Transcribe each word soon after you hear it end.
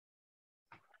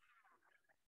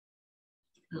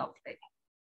Lovely.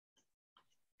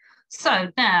 So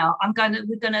now we're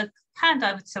going to hand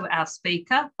over to our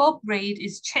speaker. Bob Reid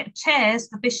chairs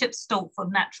the Bishop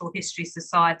Stortford Natural History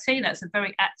Society. That's a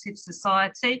very active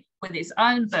society with its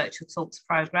own virtual talks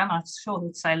program. I'm sure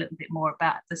he'll say a little bit more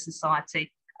about the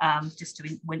society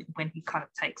when he kind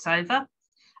of takes over.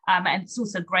 And it's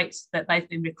also great that they've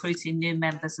been recruiting new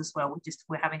members as well.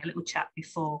 We're having a little chat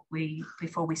before we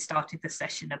started the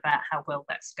session about how well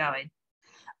that's going.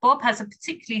 Bob has a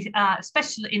particularly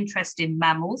special interest in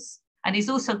mammals, and he's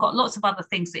also got lots of other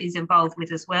things that he's involved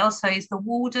with as well. So he's the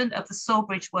Warden of the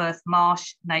Sawbridgeworth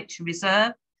Marsh Nature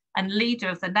Reserve and leader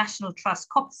of the National Trust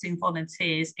Coppicing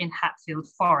Volunteers in Hatfield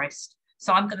Forest.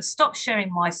 So I'm going to stop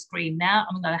sharing my screen now.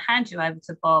 I'm going to hand you over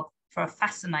to Bob for a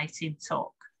fascinating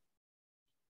talk.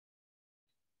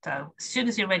 So as soon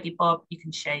as you're ready, Bob, you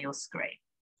can share your screen.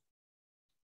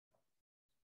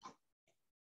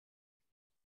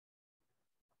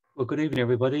 Well, good evening,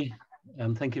 everybody.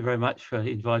 Thank you very much for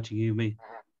inviting me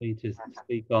to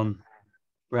speak on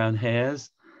brown hares.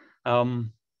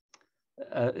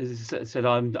 As I said,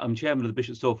 I'm chairman of the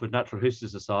Bishop Stortford Natural History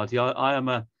Society. I'm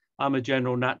a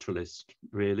general naturalist,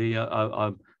 really.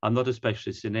 I'm not a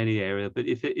specialist in any area, but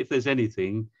if there's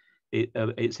anything,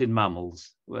 it's in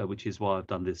mammals, which is why I've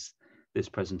done this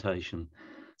presentation.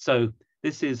 So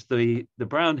this is the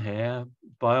brown hare: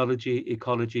 biology,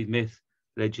 ecology, myth,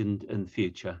 legend, and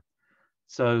future.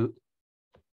 So,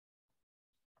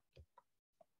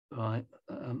 right,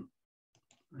 oh,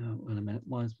 wait a minute,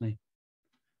 why is me?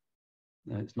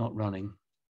 No, it's not running.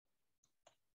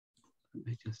 Let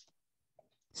me just.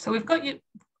 So we've got you.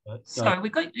 Sorry,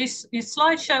 we've got your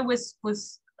slideshow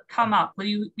was come up. Were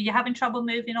you having trouble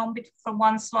moving on from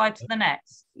one slide to the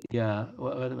next? Yeah.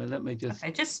 Well, wait a minute. Let me just.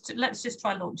 Okay, let's just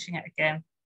try launching it again.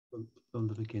 From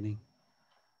the beginning.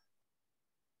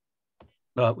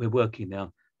 Right, we're working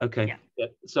now. Okay. Yeah.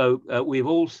 So we've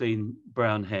all seen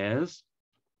brown hares,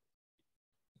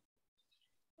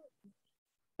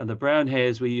 and the brown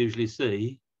hares we usually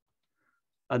see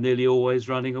are nearly always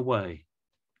running away.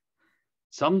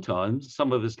 Sometimes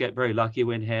some of us get very lucky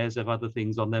when hares have other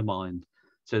things on their mind.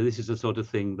 So this is the sort of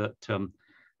thing that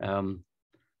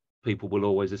people will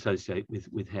always associate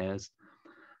with hares.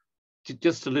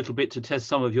 Just a little bit to test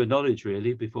some of your knowledge,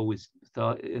 really, before we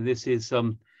start. And this is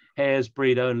hares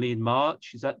breed only in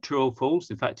March. Is that true or false?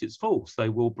 In fact, it's false. They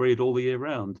will breed all the year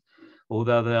round,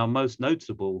 although they are most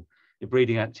notable in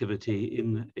breeding activity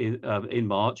in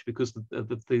March because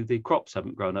the crops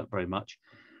haven't grown up very much.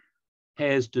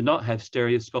 Hares do not have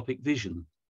stereoscopic vision.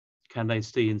 Can they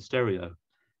see in stereo?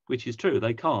 Which is true,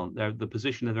 they can't. The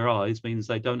position of their eyes means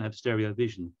they don't have stereo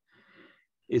vision.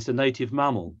 It's a native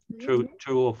mammal. True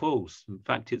or false? In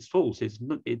fact, it's false. It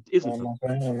isn't.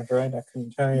 I'm afraid I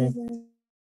couldn't tell you.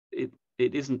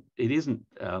 It isn't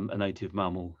a native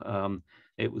mammal.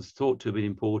 It was thought to have been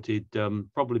imported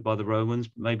probably by the Romans,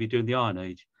 maybe during the Iron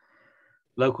Age.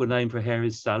 Local name for hare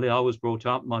is Sally. I was brought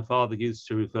up, my father used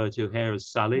to refer to hare as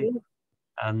Sally,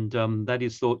 and that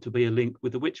is thought to be a link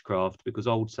with the witchcraft because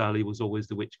old Sally was always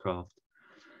the witchcraft.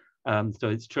 So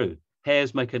it's true.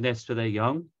 Hares make a nest for their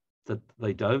young. That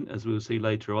they don't, as we'll see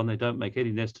later on, they don't make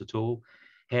any nest at all.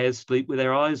 Hares sleep with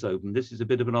their eyes open. This is a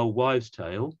bit of an old wives'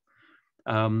 tale.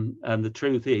 And the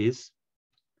truth is,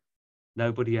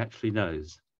 nobody actually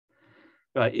knows.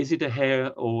 Right, is it a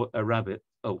hare or a rabbit?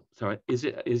 Oh, sorry, is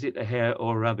it a hare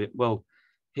or a rabbit? Well,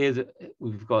 here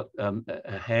we've got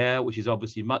a hare, which is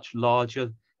obviously much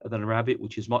larger than a rabbit,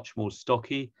 which is much more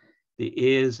stocky. The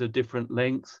ears are different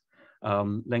lengths,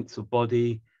 lengths of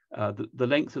body, the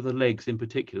length of the legs in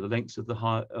particular, the lengths of the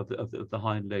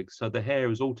hind legs. So the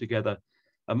hare is altogether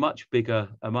a much bigger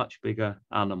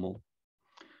animal.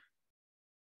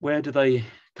 Where do they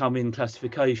come in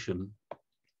classification?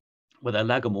 Well, they're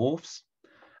lagomorphs,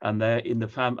 and they're in the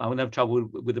I'm going to have trouble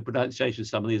with the pronunciation of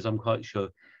some of these, I'm quite sure.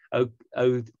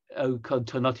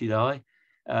 Ocontonatidae,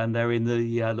 and they're in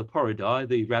the Leporidae,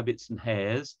 the rabbits and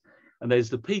hares, and there's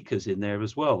the pikas in there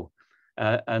as well.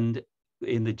 And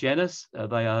in the genus,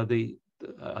 they are the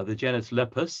genus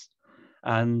Lepus,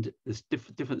 and there's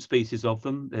different species of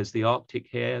them. There's the Arctic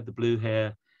hare, the blue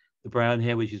hare, the brown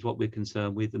hare, which is what we're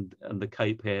concerned with, and the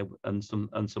Cape hare, and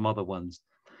some other ones.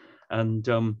 And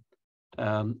so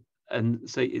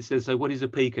it says, so what is a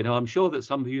pika? Now, I'm sure that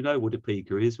some of you know what a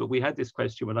pika is, but we had this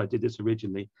question when I did this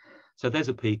originally. So there's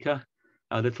a pika,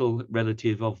 a little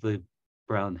relative of the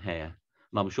brown hare.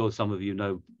 And I'm sure some of you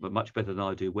know much better than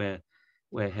I do where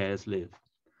hares live.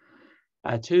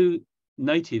 Our two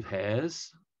native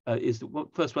hares the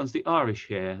first one's the Irish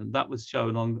hare, and that was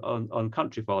shown on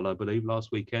Countryfile, I believe,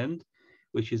 last weekend,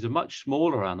 which is a much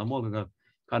smaller animal in a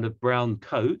kind of brown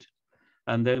coat.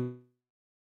 And then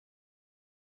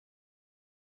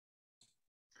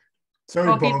Sorry,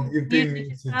 Bob, you've been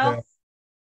muted there.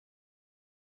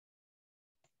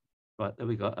 Right, there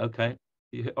we go. Okay.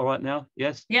 You all right now?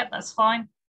 Yes? Yep, that's fine.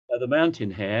 The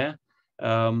mountain hare,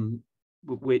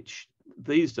 which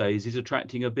these days is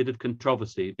attracting a bit of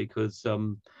controversy because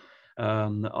on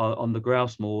the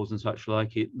grouse moors and such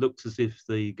like, it looks as if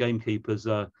the gamekeepers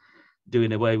are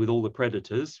doing away with all the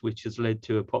predators, which has led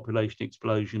to a population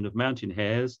explosion of mountain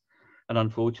hares. And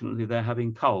unfortunately, they're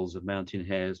having culls of mountain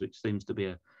hares, which seems to be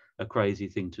a crazy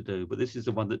thing to do. But this is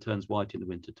the one that turns white in the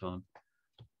wintertime.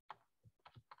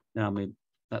 Now, I mean,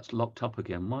 that's locked up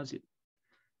again. Why is it?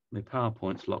 My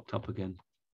PowerPoint's locked up again.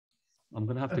 I'm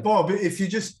going to have to... Bob, if you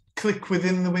just click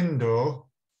within the window,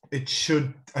 it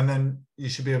should, and then you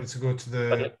should be able to go to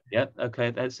the... Okay. Yeah,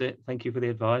 okay, that's it. Thank you for the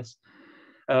advice.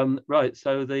 Right,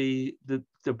 so the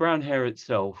brown hare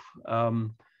itself,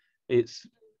 it's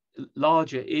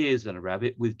larger ears than a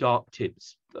rabbit with dark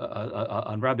tips.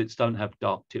 And rabbits don't have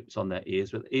dark tips on their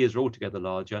ears, but the ears are altogether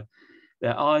larger.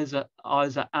 Their eyes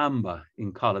are amber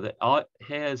in colour.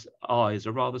 Hare's eyes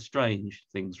are rather strange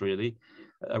things, really.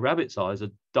 A rabbit's eyes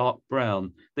are dark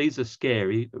brown. These are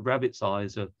scary. A rabbit's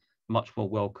eyes are much more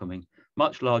welcoming.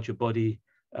 Much larger body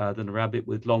than a rabbit,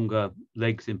 with longer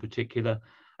legs in particular.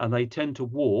 And they tend to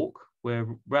walk where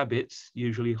rabbits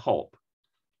usually hop.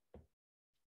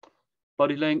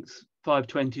 Body length,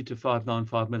 520 to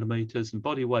 595 millimeters, and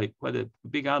body weight, quite a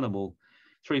big animal,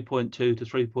 3.2 to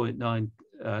 3.9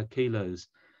 kilos.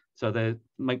 So that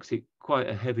makes it quite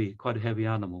a heavy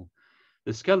animal.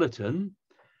 The skeleton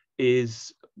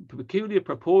is peculiar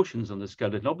proportions on the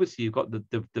skeleton. Obviously, you've got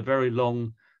the very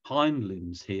long hind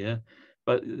limbs here,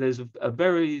 but there's a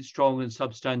very strong and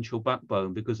substantial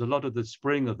backbone, because a lot of the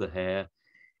spring of the hair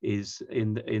is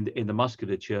in the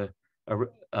musculature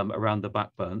around the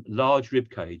backbone. Large rib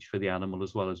cage for the animal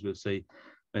as well, as we'll see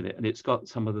in it. And it's got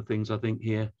some of the things I think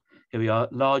here. Here we are,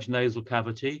 large nasal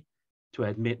cavity to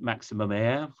admit maximum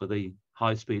air for the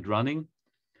high-speed running.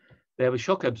 They have a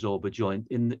shock absorber joint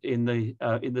in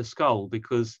the skull,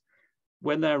 because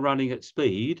when they're running at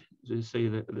speed, as you'll see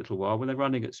in a little while, when they're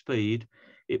running at speed,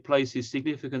 it places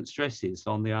significant stresses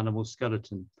on the animal's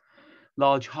skeleton.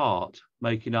 Large heart,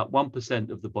 making up 1%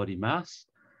 of the body mass.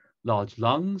 Large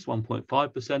lungs,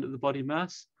 1.5% of the body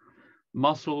mass.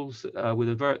 Muscles with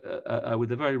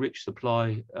a very rich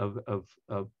supply of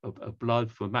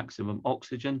blood for maximum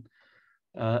oxygen.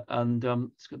 And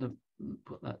it's going to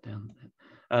put that down.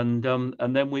 And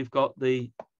then we've got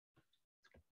the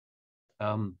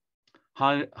hind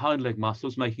leg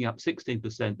muscles, making up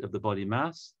 16% of the body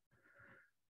mass.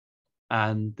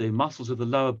 And the muscles of the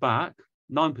lower back,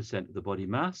 9% of the body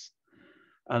mass.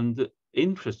 And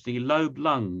interestingly, lobed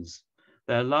lungs.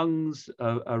 Their lungs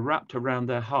are wrapped around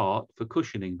their heart for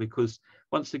cushioning, because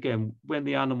once again, when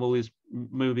the animal is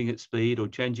moving at speed or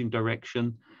changing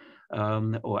direction,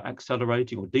 or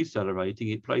accelerating or decelerating,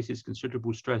 it places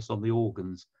considerable stress on the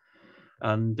organs.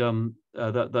 And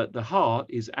the heart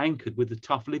is anchored with a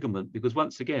tough ligament, because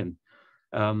once again,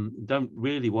 don't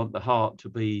really want the heart to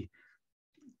be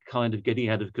kind of getting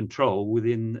out of control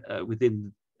within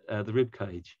the rib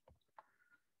cage.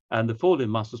 And the forelimb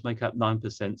muscles make up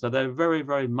 9%. So they're a very,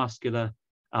 very muscular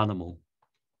animal.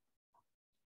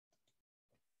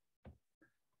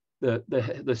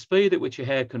 The speed at which a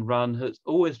hare can run has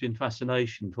always been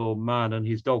fascination for man and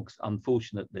his dogs,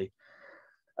 unfortunately.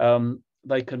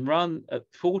 They can run at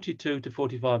 42 to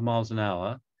 45 miles an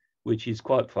hour, which is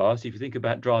quite fast if you think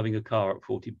about driving a car at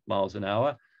 40 miles an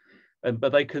hour.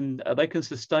 But they can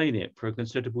sustain it for a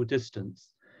considerable distance.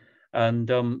 And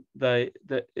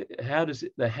how does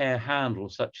the hare handle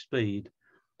such speed?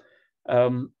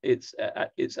 Its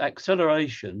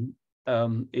acceleration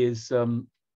is let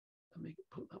me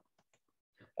put that.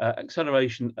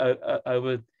 Acceleration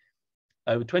over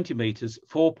 20 meters,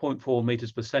 4.4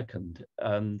 meters per second.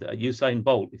 And Usain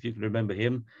Bolt, if you can remember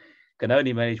him, can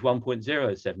only manage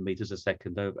 1.07 meters a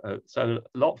second, so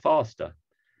a lot faster.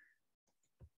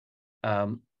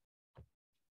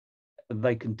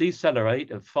 They can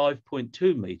decelerate at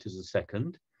 5.2 meters a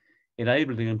second,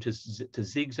 enabling them to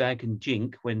zigzag and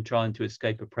jink when trying to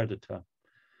escape a predator.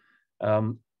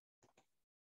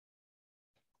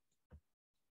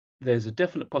 There's a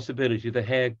definite possibility the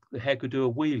hare could do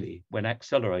a wheelie when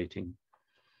accelerating,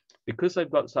 because they've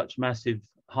got such massive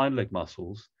hind leg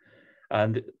muscles,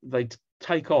 and they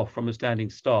take off from a standing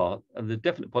start, and the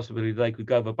definite possibility they could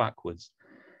go over backwards.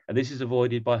 And this is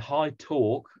avoided by high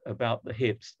torque about the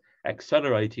hips,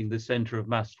 accelerating the center of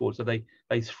mass forward. So they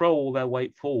throw all their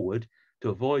weight forward to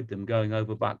avoid them going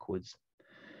over backwards.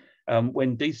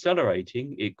 When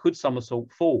decelerating, it could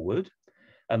somersault forward,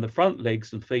 and the front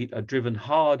legs and feet are driven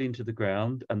hard into the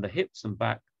ground, and the hips and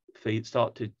back feet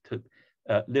start to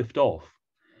lift off.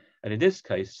 And in this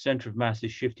case, center of mass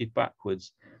is shifted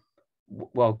backwards.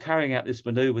 While carrying out this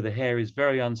maneuver, the hare is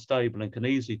very unstable and can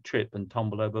easily trip and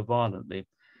tumble over violently.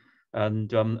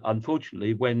 And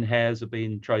unfortunately, when hares are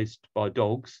being traced by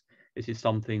dogs, this is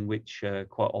something which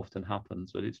quite often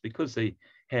happens, but it's because the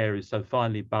hare is so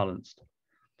finely balanced.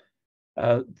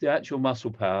 The actual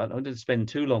muscle power, I don't want to spend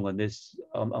too long on this.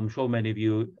 I'm sure many of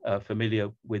you are familiar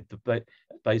with the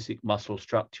basic muscle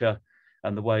structure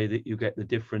and the way that you get the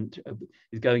different,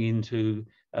 is going into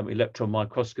electron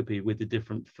microscopy with the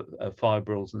different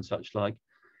fibrils and such like.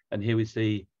 And here we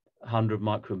see 100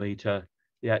 micrometer,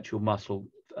 the actual muscle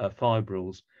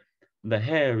fibrils. The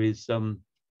hare is,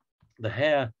 the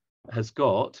hare has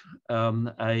got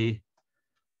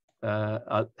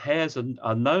hares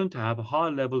are known to have a high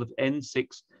level of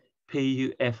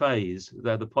N6-PUFAs.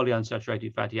 They're the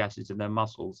polyunsaturated fatty acids in their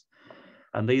muscles.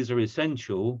 And these are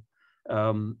essential, they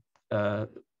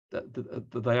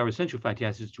are essential fatty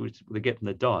acids which they get from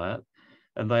the diet,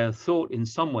 and they are thought in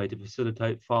some way to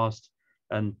facilitate fast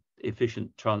and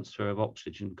efficient transfer of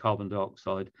oxygen, carbon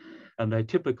dioxide, and they're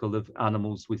typical of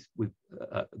animals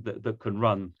that can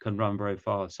run very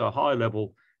fast. So a high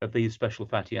level of these special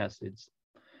fatty acids.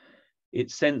 It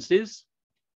senses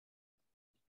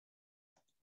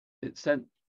the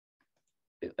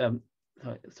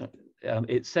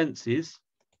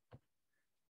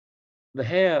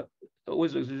hare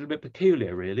always looks a little bit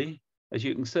peculiar, really, as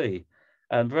you can see,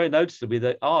 and very noticeably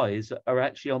the eyes are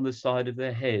actually on the side of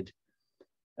their head.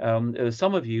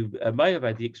 Some of you may have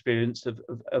had the experience of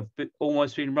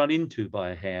almost being run into by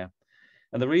a hare,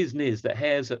 and the reason is that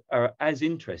hares are as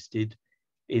interested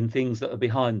in things that are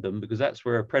behind them, because that's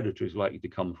where a predator is likely to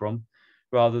come from,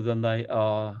 rather than they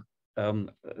are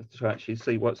to actually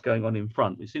see what's going on in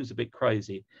front, which seems a bit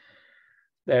crazy.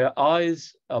 Their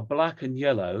eyes are black and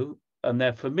yellow, and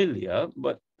they're familiar,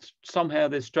 but somehow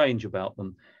they're strange about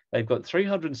them. They've got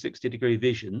 360-degree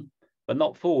vision, but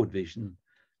not forward vision.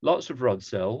 Lots of rod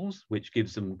cells, which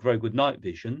gives them very good night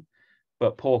vision,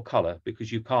 but poor color,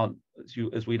 because you can't,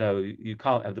 as we know, you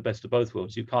can't have the best of both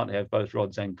worlds. You can't have both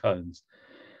rods and cones.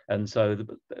 And so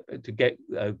to get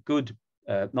a good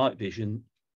night vision,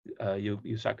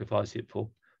 you sacrifice it for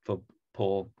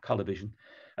poor color vision.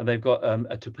 And they've got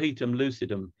a tapetum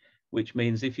lucidum, which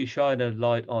means if you shine a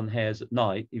light on hares at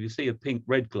night, if you see a pink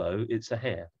red glow, it's a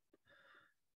hare.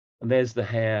 And there's the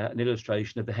hare, an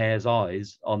illustration of the hare's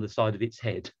eyes on the side of its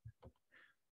head.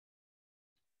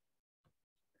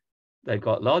 They've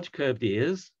got large curved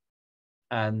ears,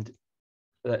 and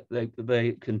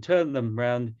they can turn them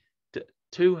around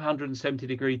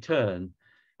 270-degree turn,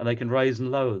 and they can raise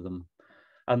and lower them.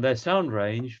 And their sound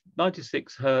range,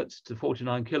 96 hertz to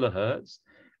 49 kilohertz,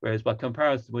 whereas by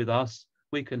comparison with us,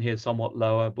 we can hear somewhat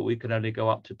lower, but we can only go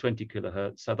up to 20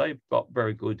 kilohertz. So they've got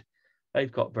very good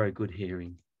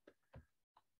hearing.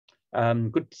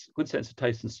 Good sense of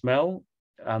taste and smell,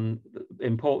 and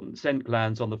important scent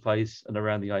glands on the face and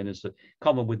around the anus.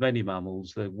 Common with many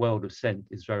mammals, the world of scent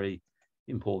is very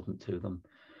important to them.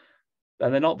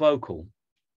 And they're not vocal.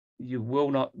 You will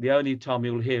not, the only time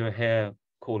you'll hear a hare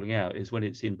calling out is when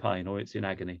it's in pain or it's in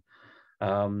agony.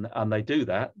 And they do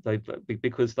that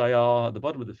because they are at the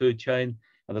bottom of the food chain,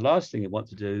 and the last thing they want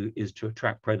to do is to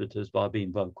attract predators by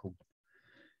being vocal.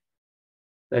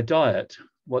 Their diet,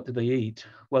 what do they eat?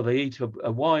 Well, they eat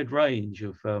a wide range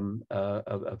of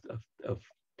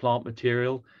plant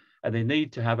material, and they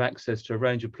need to have access to a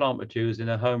range of plant materials in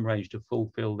a home range to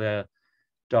fulfill their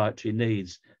dietary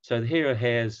needs. So here are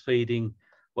hares feeding.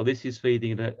 Well, this is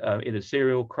feeding in a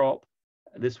cereal crop.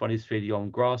 This one is feeding on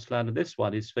grassland, and this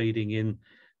one is feeding in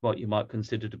what you might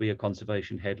consider to be a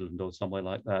conservation headland or somewhere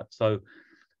like that. So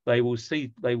they will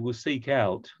seek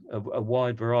out a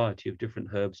wide variety of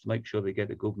different herbs to make sure they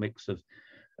get a good mix of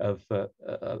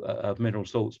mineral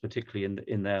salts, particularly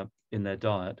in their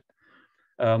diet.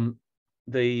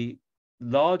 The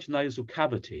large nasal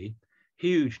cavity,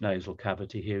 huge nasal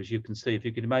cavity here, as you can see, if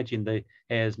you can imagine the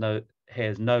hare's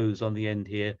nose on the end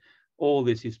here, all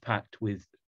this is packed with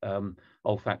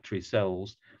olfactory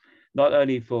cells, not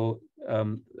only for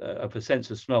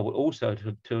sense of smell, but also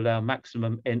to allow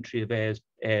maximum entry of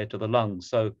air to the lungs.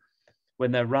 So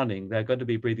when they're running, they're going to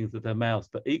be breathing through their mouth,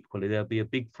 but equally there'll be a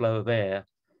big flow of air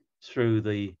through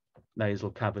the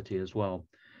nasal cavity as well.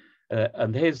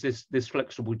 And here's this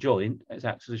flexible joint. It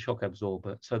acts as a shock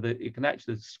absorber, so that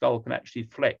the skull can actually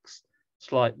flex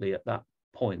slightly at that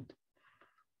point.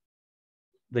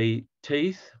 The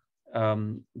teeth,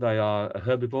 they are a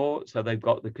herbivore, so they've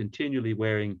got the continually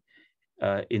wearing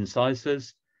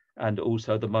incisors and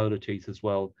also the molar teeth as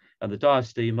well. And the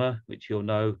diastema, which you'll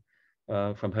know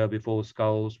from herbivore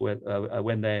skulls, where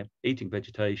when they're eating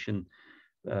vegetation,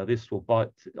 this will bite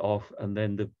off, and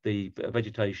then the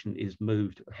vegetation is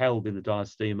moved, held in the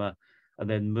diastema, and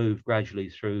then moved gradually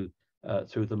through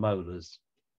the molars.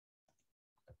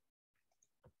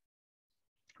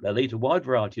 They'll eat a wide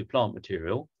variety of plant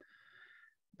material.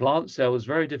 Plant cells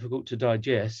very difficult to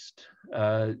digest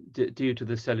due to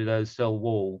the cellulose cell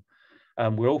wall.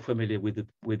 We're all familiar with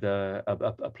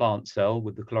a plant cell,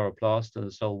 with the chloroplast and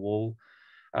the cell wall,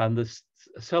 and the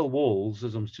cell walls,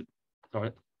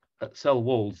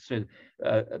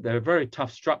 they're a very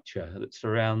tough structure that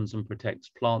surrounds and protects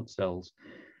plant cells.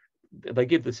 They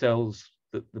give the cells,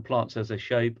 the plant cells, a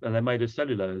shape, and they're made of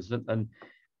cellulose. And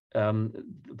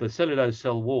the cellulose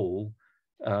cell wall,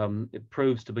 it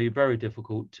proves to be very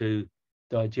difficult to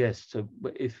digest. So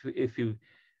if you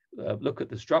look at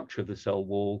the structure of the cell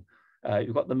wall,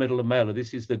 you've got the middle lamellae.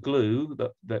 This is the glue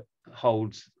that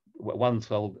holds one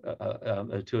cell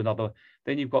to another.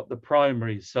 Then you've got the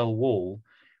primary cell wall,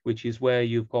 which is where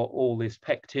you've got all this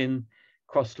pectin,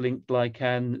 cross-linked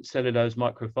glycan, cellulose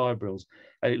microfibrils.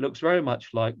 And it looks very much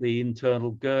like the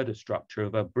internal girder structure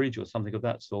of a bridge or something of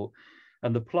that sort.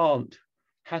 And the plant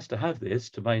has to have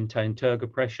this to maintain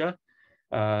turgor pressure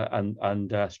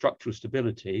and structural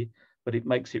stability, but it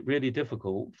makes it really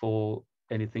difficult for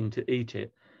anything to eat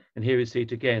it. And here you see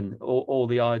it again, all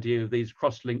the idea of these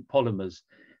cross-linked polymers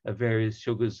of various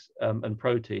sugars and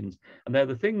proteins. And they're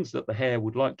the things that the hare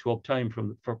would like to obtain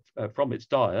from its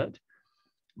diet.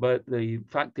 But the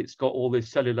fact it's got all this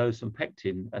cellulose and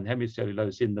pectin and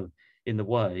hemicellulose in the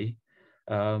way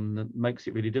makes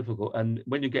it really difficult. And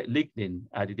when you get lignin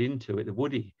added into it, the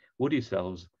woody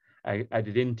cells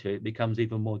added into it, becomes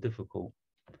even more difficult.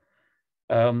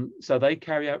 So they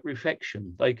carry out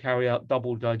refection. They carry out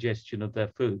double digestion of their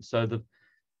food. So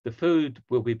the food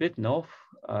will be bitten off,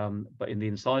 but in the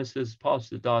incisors, past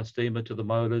the diastema to the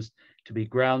molars, to be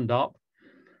ground up.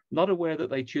 Not aware that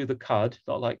they chew the cud,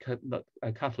 not like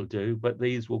cattle do, but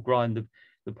these will grind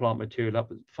the plant material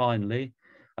up finely.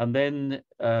 And then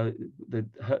the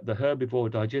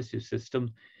herbivore digestive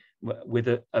system, with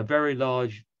a very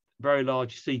large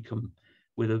cecum,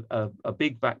 with a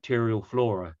big bacterial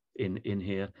flora in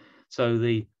here. So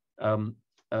the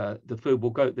food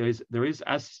will go. There is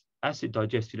acid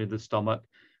digestion in the stomach,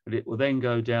 but it will then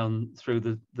go down through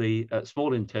the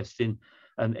small intestine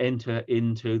and enter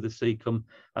into the cecum,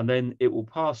 and then it will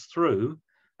pass through,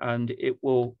 and it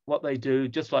will, what they do,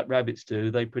 just like rabbits do,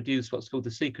 they produce what's called the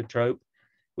cecotrope,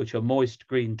 which are moist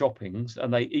green droppings,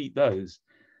 and they eat those.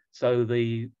 So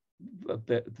the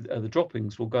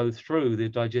droppings will go through the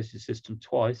digestive system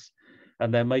twice,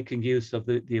 and they're making use of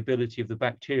the ability of the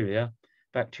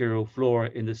bacterial flora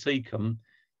in the cecum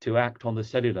to act on the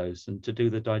cellulose and to do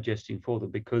the digesting for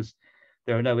them, because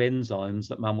there are no enzymes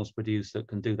that mammals produce that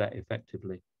can do that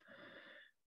effectively.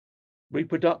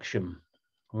 Reproduction,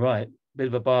 right, bit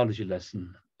of a biology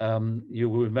lesson. You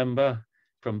will remember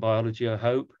from biology, I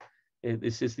hope,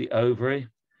 this is the ovary,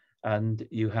 and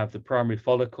you have the primary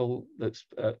follicle that's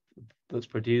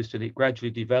produced, and it gradually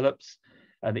develops.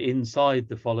 And inside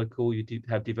the follicle, you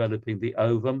have developing the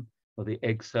ovum, or the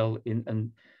egg cell,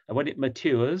 and when it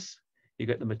matures, you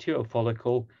get the mature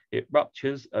follicle, it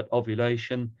ruptures at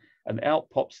ovulation, and out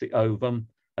pops the ovum,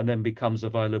 and then becomes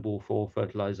available for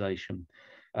fertilization.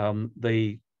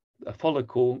 The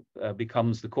follicle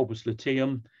becomes the corpus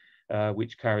luteum,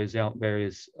 which carries out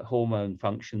various hormone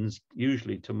functions,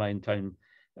 usually to maintain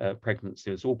pregnancy.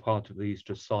 It's all part of the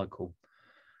estrous cycle.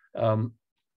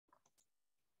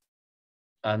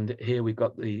 And here we've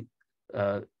got the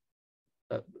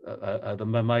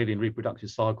mammalian reproductive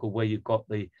cycle, where you've got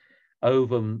the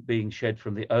ovum being shed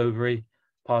from the ovary,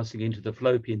 passing into the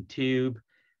fallopian tube,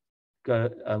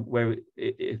 where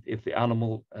if the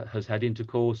animal has had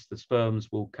intercourse, the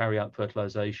sperms will carry out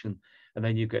fertilization, and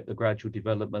then you get the gradual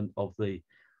development of the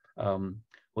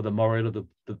morule of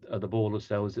the ball of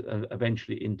cells,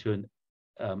 eventually into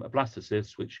a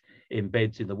blastocyst, which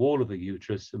embeds in the wall of the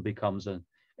uterus and becomes an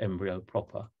embryo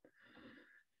proper.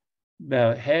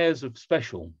 Now, hares are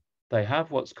special. They have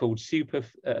what's called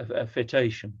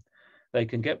superfetation. They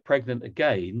can get pregnant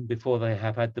again before they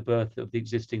have had the birth of the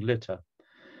existing litter.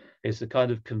 It's a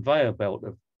kind of conveyor belt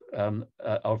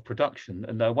of production,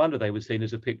 and no wonder they were seen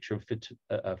as a picture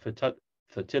of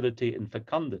fertility and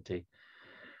fecundity.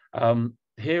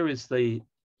 Here is the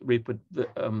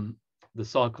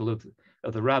cycle of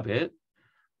the rabbit.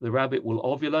 The rabbit will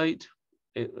ovulate.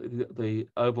 The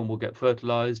ovum will get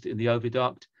fertilized in the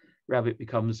oviduct. Rabbit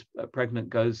becomes pregnant,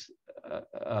 goes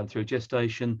through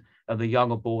gestation, and the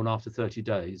young are born after 30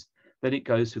 days. Then it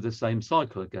goes through the same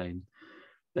cycle again.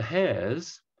 The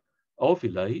hares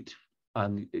ovulate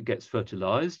and it gets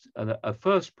fertilized, and a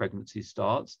first pregnancy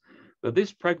starts, But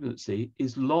this pregnancy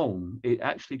is long. It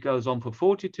actually goes on for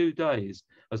 42 days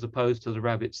as opposed to the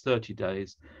rabbit's 30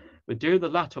 days. But during the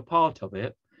latter part of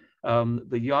it,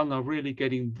 the young are really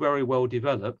getting very well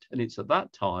developed, and it's at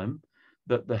that time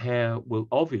that the hare will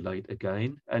ovulate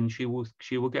again, and she will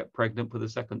get pregnant for the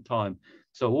second time.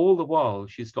 So all the while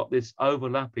she's got this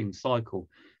overlapping cycle.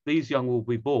 These young will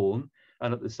be born,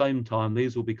 and at the same time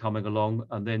these will be coming along,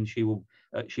 and then she will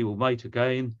mate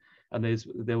again, and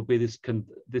there will be this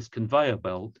conveyor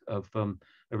belt of a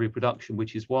reproduction,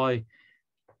 which is why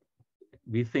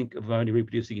we think of only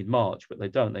reproducing in March, but they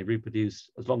don't. They reproduce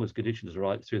as long as conditions are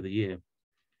right through the year.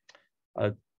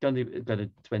 I don't think I'm going to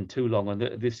spend too long on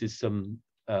this. This is some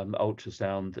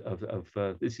ultrasound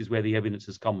of this is where the evidence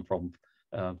has come from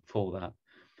for that.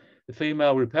 The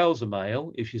female repels a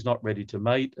male if she's not ready to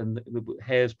mate, and the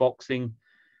hares boxing,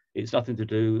 it's nothing to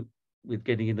do with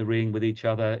getting in the ring with each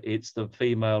other. It's the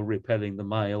female repelling the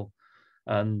male,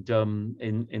 and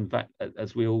in fact,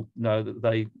 as we all know, that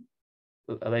they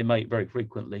mate very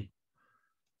frequently.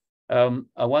 I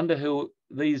wonder who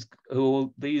these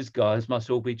guys must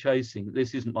all be chasing.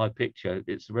 This isn't my picture.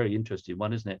 It's a very interesting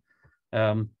one, isn't it?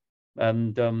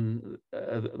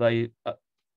 They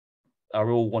are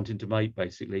all wanting to mate,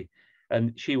 basically.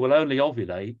 And she will only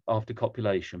ovulate after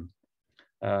copulation.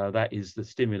 That is the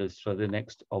stimulus for the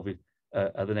next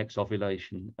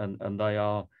ovulation, and they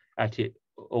are at it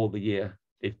all the year,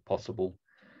 if possible.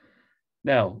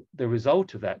 Now, the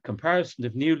result of that comparison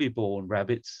of newly born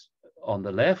rabbits on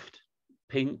the left,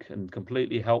 pink and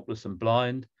completely helpless and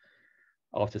blind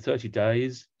after 30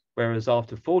 days, whereas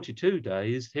after 42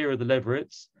 days, here are the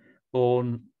leverets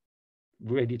born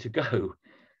ready to go.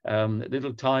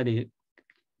 Little tiny,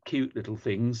 cute little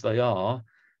things. They are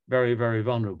very, very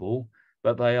vulnerable,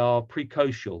 but they are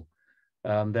precocial.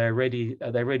 They're ready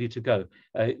to go.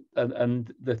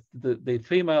 And the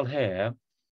female hare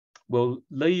will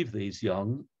leave these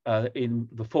young in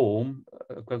the form.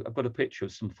 I've got a picture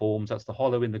of some forms. That's the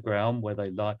hollow in the ground where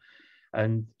they lie,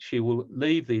 and she will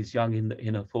leave these young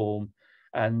in a form,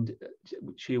 and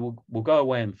she will go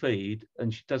away and feed,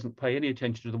 and she doesn't pay any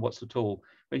attention to them what's at all.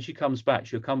 When she comes back,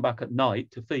 she'll come back at night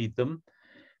to feed them,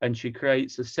 and she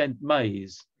creates a scent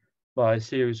maze by a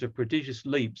series of prodigious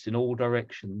leaps in all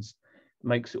directions. It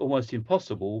makes it almost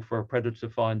impossible for a predator to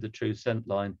find the true scent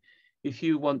line. If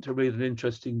you want to read an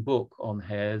interesting book on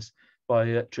hares by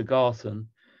Tregarthen,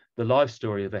 The Life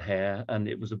Story of a Hare, and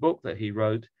it was a book that he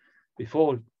wrote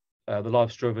before The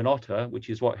Life Story of an Otter, which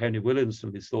is what Henry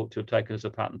Williamson is thought to have taken as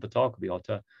a pattern for Tarquin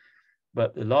Otter.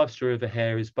 But The Life Story of a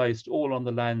Hare is based all on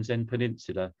the Land's End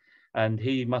Peninsula, and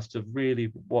he must have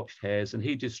really watched hares, and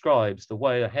he describes the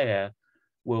way a hare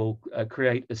will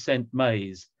create a scent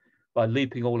maze by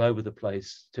leaping all over the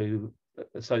place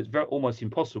so it's almost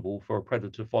impossible for a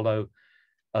predator to follow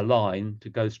a line to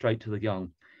go straight to the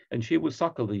young. And she will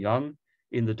suckle the young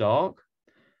in the dark,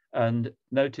 and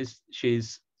notice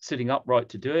she's sitting upright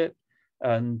to do it,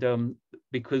 and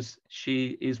because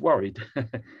she is worried.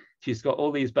 She's got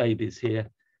all these babies here,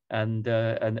 and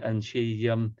she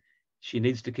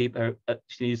needs to keep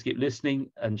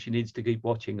listening, and she needs to keep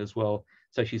watching as well.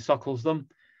 So she suckles them,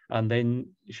 and then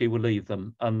she will leave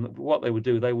them. And what they would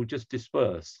do, they would just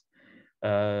disperse,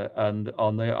 and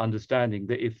on their understanding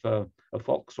that if a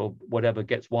fox or whatever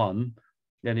gets one,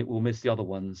 then it will miss the other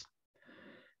ones.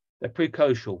 They're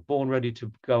precocial, born ready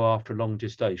to go after a long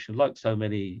gestation, like so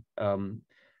many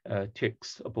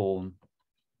chicks are born.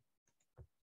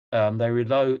 They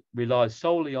rely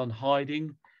solely on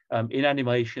hiding,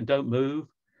 inanimation, don't move,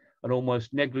 and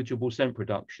almost negligible scent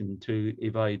production to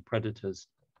evade predators.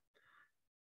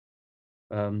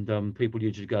 And people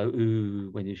usually go, ooh,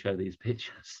 when you show these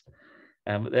pictures.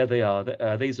 But there they are.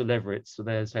 These are leverets, so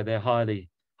they're highly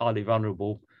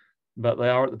vulnerable, but they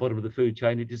are at the bottom of the food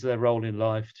chain. It is their role in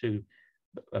life to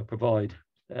provide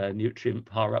nutrient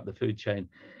higher up the food chain.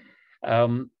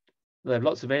 They have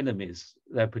lots of enemies.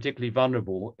 They're particularly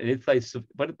vulnerable. And if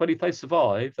they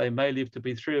survive, they may live to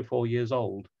be 3 or 4 years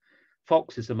old.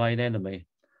 Fox is the main enemy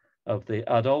of the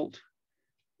adult.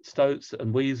 Stoats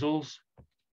and weasels,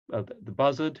 the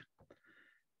buzzard,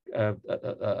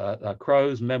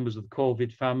 crows, members of the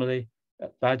corvid family,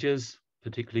 badgers,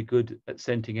 particularly good at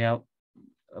scenting out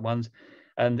ones.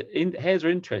 And hares are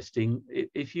interesting.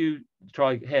 If you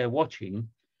try hare watching,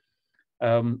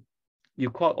 you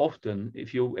quite often,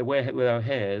 if you're aware with our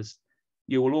hares,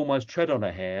 you will almost tread on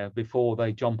a hare before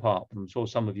they jump up. I'm sure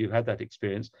some of you had that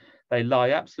experience. They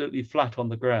lie absolutely flat on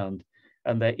the ground,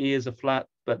 and their ears are flat,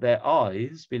 but their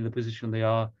eyes, being in the position they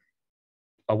are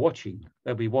watching.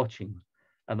 They'll be watching,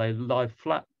 and they lie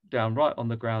flat down right on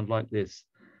the ground like this,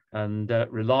 and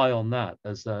rely on that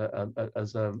as a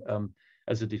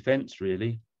as a defense,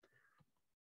 really.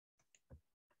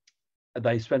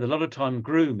 They spend a lot of time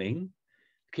grooming,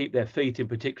 keep their feet in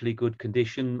particularly good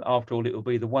condition. After all, it will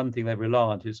be the one thing they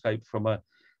rely on to escape from a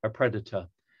predator.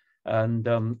 And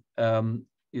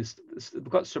we've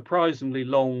got surprisingly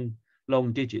long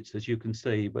digits, as you can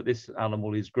see, but this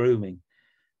animal is grooming,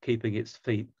 keeping its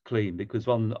feet clean, because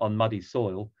on muddy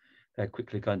soil, they're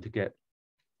quickly going to get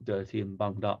dirty and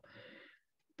bunged up.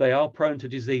 They are prone to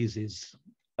diseases,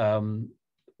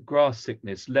 grass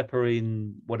sickness,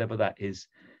 leprine, whatever that is,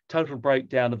 total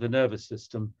breakdown of the nervous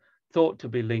system, thought to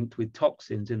be linked with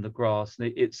toxins in the grass.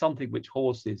 And it's something which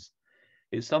horses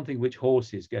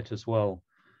get as well.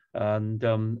 And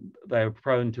they're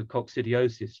prone to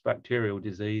coccidiosis, bacterial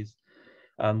disease.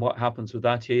 And what happens with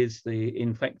that is the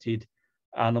infected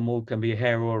animal, can be a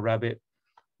hare or a rabbit,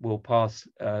 will pass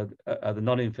the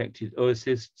non-infected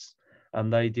oocysts,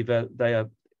 and these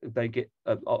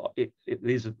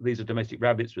are domestic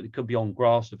rabbits, but it could be on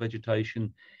grass or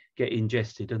vegetation, get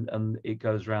ingested, and it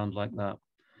goes round like that.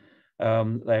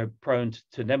 They're prone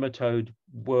to nematode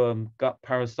worm gut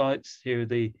parasites. Here are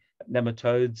the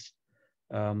nematodes,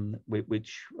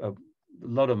 which a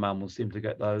lot of mammals seem to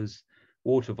get those.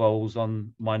 Water voles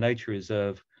on my nature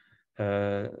reserve,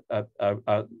 their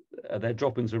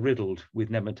droppings are riddled with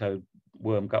nematode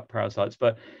worm gut parasites.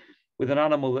 But with an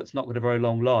animal that's not got a very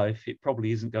long life, it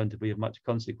probably isn't going to be of much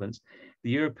consequence.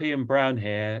 The European brown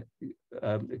hare,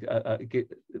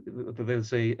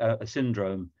 there's a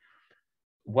syndrome.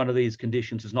 One of these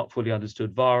conditions is not fully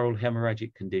understood, viral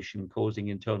hemorrhagic condition causing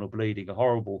internal bleeding, a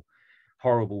horrible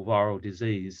viral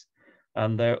disease.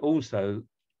 And they're also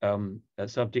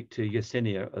subject to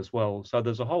Yersinia as well. So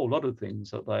there's a whole lot of things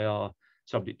that they are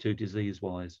subject to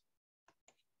disease-wise.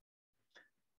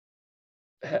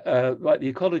 Like the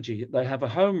ecology, they have a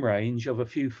home range of a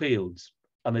few fields,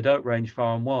 and they don't range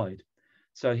far and wide.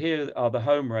 So here are the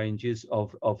home ranges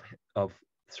of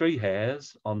 3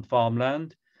 hares on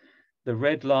farmland. The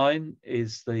red line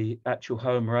is the actual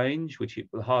home range, which it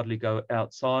will hardly go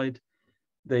outside.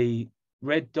 The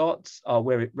red dots are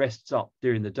where it rests up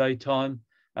during the daytime,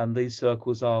 and these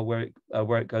circles are where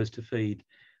it goes to feed.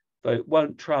 But it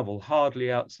won't travel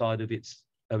hardly outside of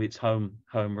its home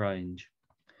range.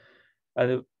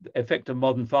 And the effect of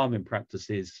modern farming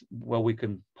practices, well, we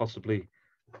can possibly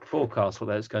forecast what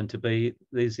that's going to be.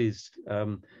 This is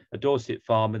a Dorset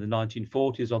farm in the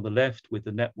 1940s on the left, with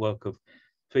the network of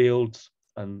fields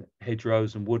and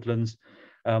hedgerows and woodlands.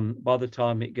 By the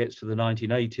time it gets to the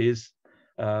 1980s,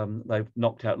 they've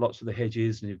knocked out lots of the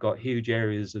hedges, and you've got huge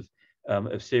areas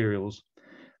of cereals.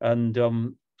 And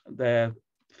their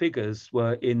figures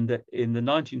were in the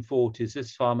 1940s,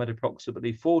 this farm had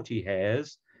approximately 40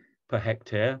 hares per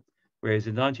hectare, whereas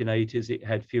in the 1980s it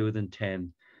had fewer than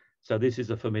 10. So this is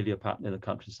a familiar pattern in the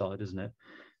countryside, isn't it?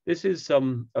 This is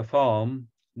a farm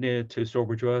near to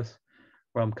Sawbridgeworth,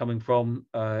 where I'm coming from,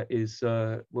 is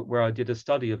where I did a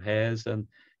study of hares, and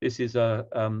this is a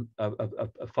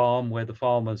farm where the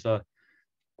farmers are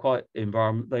quite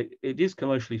it is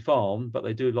commercially farmed, but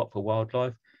they do a lot for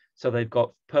wildlife. So they've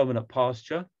got permanent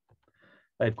pasture,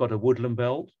 they've got a woodland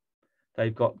belt,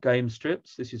 they've got game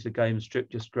strips. This is a game strip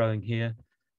just growing here,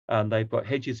 and they've got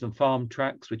hedges and farm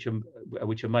tracks which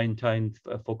are maintained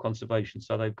for conservation.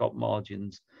 So they've got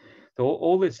margins. So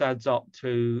all this adds up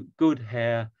to good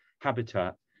hare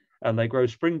habitat, and they grow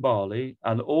spring barley,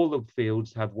 and all the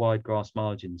fields have wide grass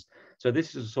margins. So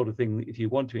this is the sort of thing, if you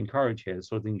want to encourage hares,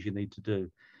 sort of things you need to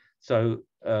do. So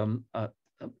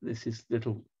this is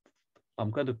little,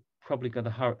 I'm probably going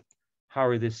to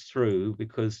hurry this through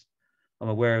because I'm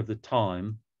aware of the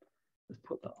time. Let's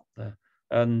put that up there.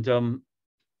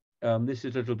 And this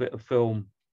is a little bit of film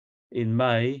in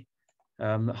May,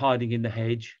 hiding in the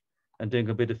hedge and doing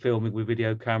a bit of filming with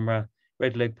video camera.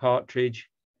 Red-legged partridge,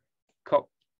 cock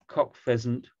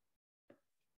pheasant.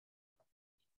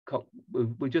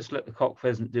 We just let the cock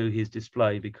pheasant do his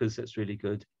display because that's really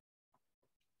good.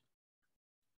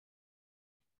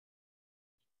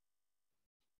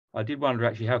 I did wonder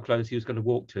actually how close he was going to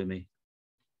walk to me.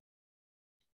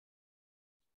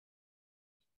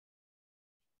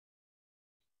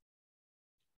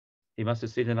 He must have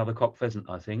seen another cock pheasant,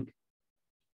 I think,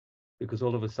 because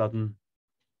all of a sudden,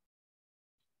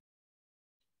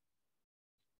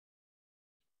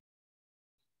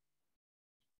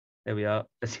 there we are.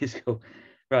 This is cool.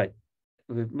 Right,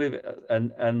 we move it,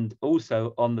 and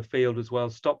also on the field as well,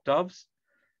 stock doves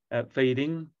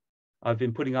feeding. I've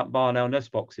been putting up barn owl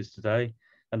nest boxes today,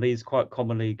 and these quite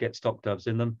commonly get stock doves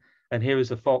in them. And here is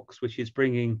a fox which is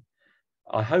bringing,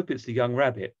 I hope it's a young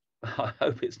rabbit. I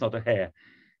hope it's not a hare,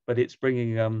 but it's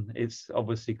bringing. It's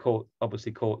obviously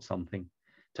caught something.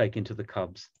 taken to the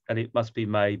cubs, and it must be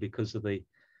May because of the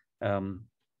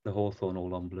hawthorn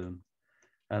all on bloom.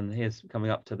 And here's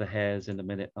coming up to the hares in a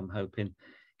minute, I'm hoping.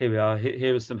 Here we are.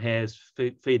 Here are some hares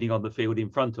feeding on the field in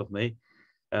front of me.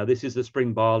 This is the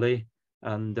spring barley,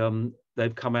 and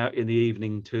they've come out in the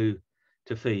evening to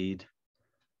feed,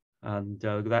 and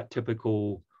that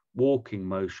typical walking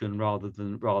motion rather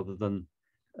than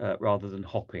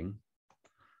hopping.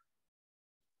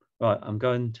 Right, I'm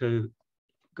going to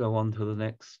go on to the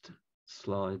next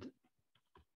slide,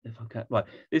 if I can. Right,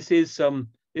 this is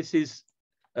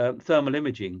thermal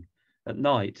imaging at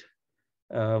night,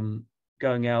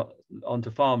 going out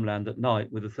onto farmland at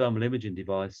night with a thermal imaging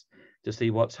device to see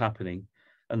what's happening.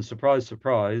 And surprise,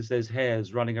 surprise, there's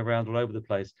hares running around all over the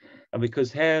place. And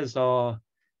because hares are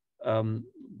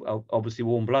obviously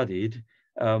warm-blooded,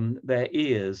 their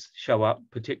ears show up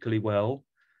particularly well,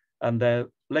 and their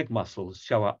leg muscles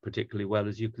show up particularly well,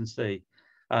 as you can see.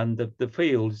 And the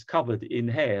field is covered in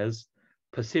hares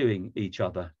pursuing each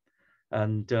other.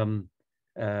 And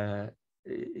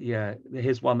yeah,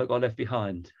 here's one that got left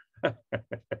behind.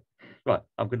 Right,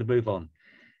 I'm going to move on.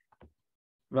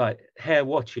 Right, hare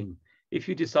watching. If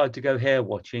you decide to go hare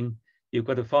watching, you've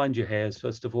got to find your hares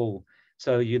first of all.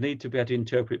 So you need to be able to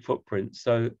interpret footprints.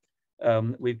 So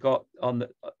we've got on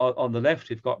the left,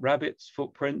 we've got rabbits'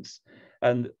 footprints,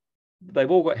 and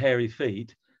they've all got hairy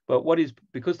feet. But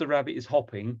because the rabbit is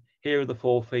hopping, here are the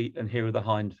forefeet and here are the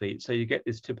hind feet. So you get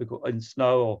this typical in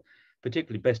snow, or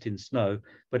particularly best in snow.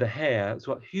 But a hare has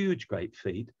got huge, great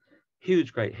feet,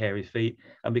 huge, great hairy feet,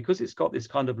 and because it's got this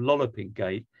kind of lolloping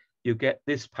gait, you get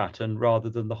this pattern rather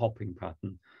than the hopping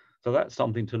pattern. So that's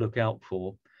something to look out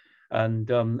for.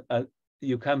 And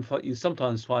you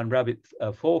sometimes find rabbit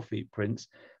forefeet prints,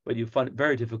 but you find it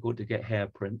very difficult to get hare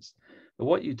prints. But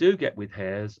what you do get with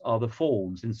hares are the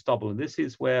forms in stubble. And this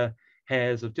is where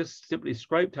hares have just simply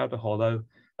scraped out a hollow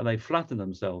and they flatten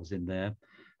themselves in there,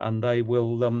 and they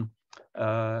will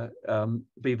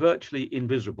be virtually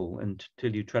invisible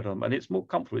until you tread on them. And it's more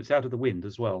comfortable, it's out of the wind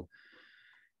as well.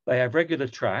 They have regular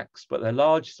tracks, but their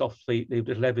large soft feet leave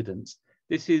little evidence.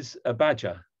 This is a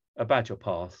badger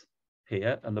path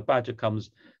here, and the badger comes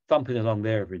thumping along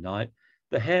there every night.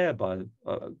 The hare, by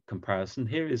comparison,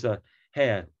 here is a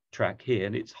hare track here,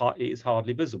 and it is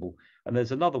hardly visible. And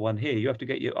there's another one here. You have to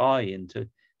get your eye in to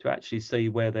actually see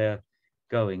where they're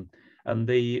going. And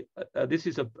this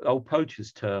is an old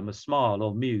poacher's term, a smile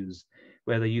or muse,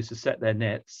 where they used to set their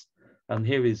nets. And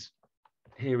here is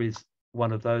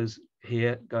one of those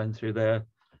here going through there,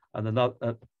 and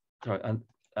another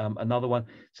another one.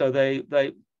 So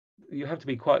you have to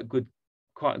be quite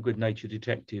a good nature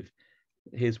detective.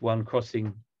 Here's one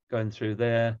crossing, going through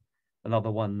there,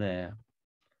 another one there,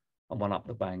 and one up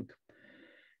the bank.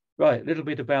 Right, a little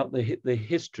bit about the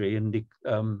history, and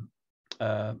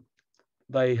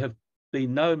they have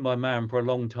been known by man for a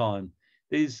long time.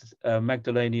 These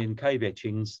Magdalenian cave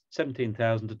etchings,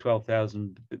 17,000 to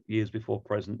 12,000 years before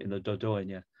present in the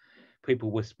Dordogne,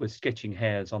 people were sketching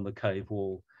hares on the cave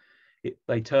wall.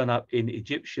 They turn up in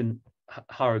Egyptian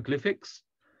hieroglyphics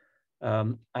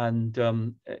and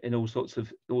in all sorts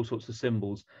of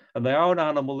symbols. And they are an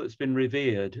animal that's been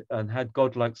revered and had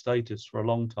godlike status for a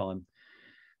long time.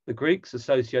 The Greeks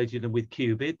associated them with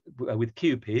Cupid,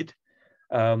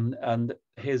 and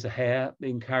here's a hare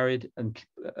being carried, and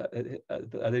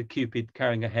the Cupid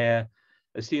carrying a hare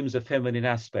assumes a feminine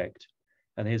aspect.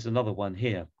 And here's another one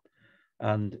here,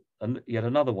 and yet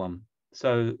another one.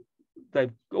 So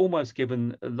they've almost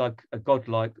given like a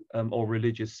godlike or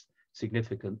religious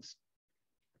significance.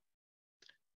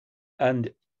 And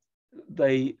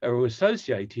they are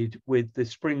associated with the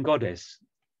spring goddess,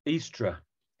 Easter.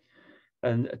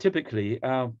 And typically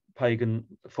our pagan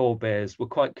forebears were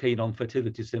quite keen on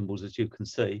fertility symbols, as you can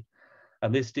see.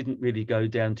 And this didn't really go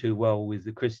down too well with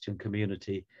the Christian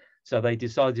community. So they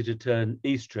decided to turn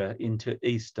Easter into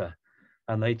Easter.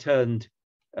 And they turned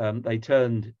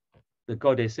the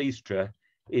goddess Easter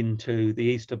into the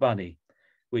Easter bunny,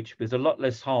 which was a lot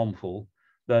less harmful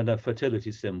than a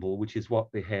fertility symbol, which is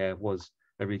what the hare was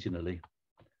originally.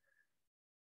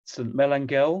 St.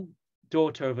 Melangel,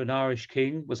 daughter of an Irish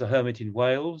king, was a hermit in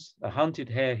Wales. A hunted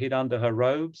hare hid under her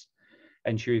robes,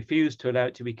 and she refused to allow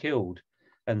it to be killed.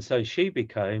 And so she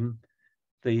became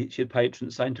the patron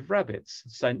saint of rabbits,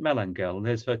 St. Melangel, and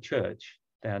there's her church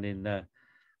down in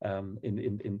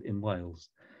Wales.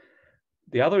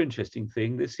 The other interesting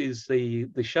thing, this is the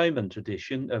shaman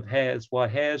tradition of hares, why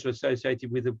hares are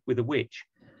associated with a witch,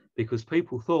 because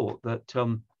people thought that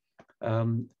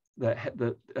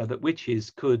that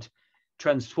witches could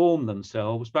transform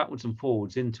themselves backwards and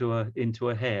forwards into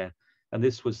a hare, and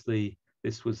this was the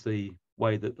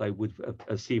way that they would have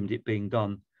assumed it being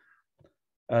done.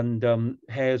 And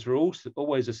hares were also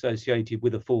always associated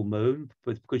with a full moon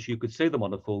because you could see them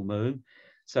on a full moon.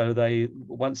 So they,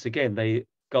 once again, they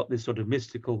got this sort of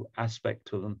mystical aspect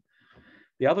to them.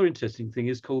 The other interesting thing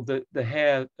is called the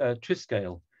hare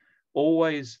triscale.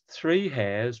 Always 3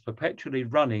 hares perpetually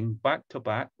running back to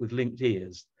back with linked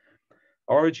ears.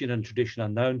 Origin and tradition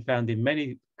unknown, found in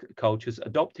many cultures,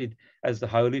 adopted as the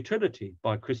Holy Trinity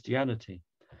by Christianity.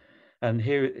 And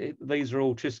here, these are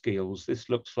all triscales. This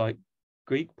looks like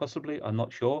Greek, possibly, I'm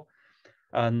not sure.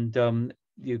 And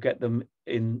you get them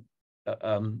in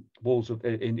walls of,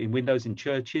 in windows in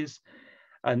churches.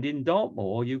 And in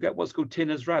Dartmoor, you get what's called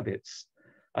tinner's rabbits.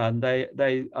 And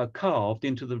they are carved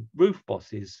into the roof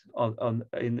bosses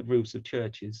in the roofs of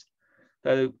churches.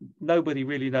 So nobody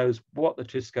really knows what the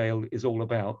triscale is all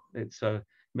about. It's a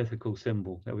mythical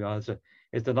symbol. There we are.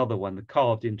 It's another one,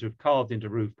 carved into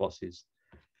roof bosses.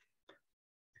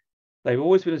 They've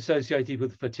always been associated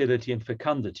with fertility and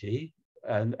fecundity.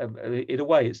 And in a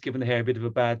way, it's given the hare a bit of a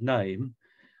bad name.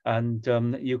 And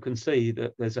you can see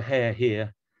that there's a hare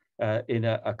here in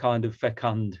a kind of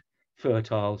fecund,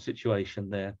 fertile situation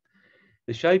there.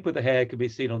 The shape of the hare can be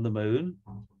seen on the moon.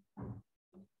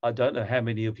 I don't know how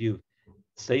many of you have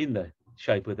seen the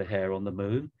shape of the hare on the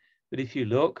moon, but if you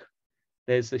look,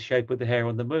 there's the shape of the hare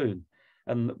on the moon.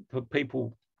 And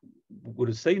people would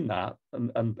have seen that,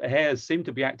 and hares seem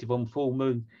to be active on full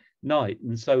moon night,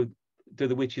 and so do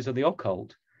the witches of the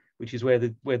occult, which is where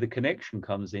the connection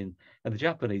comes in. And the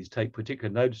Japanese take particular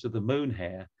notice of the moon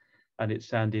hare, and it's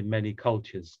found in many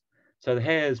cultures. So the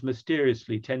hares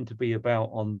mysteriously tend to be about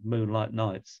on moonlight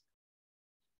nights.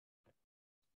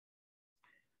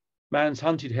 Man's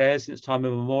hunted hares since time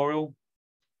immemorial.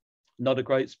 Not a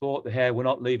great sport. The hare will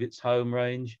not leave its home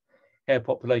range. Hare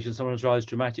population sometimes rise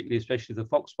dramatically, especially if the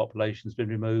fox population has been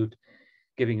removed,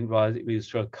 giving rise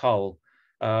to a cull.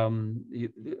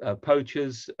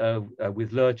 Poachers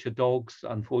with lurcher dogs,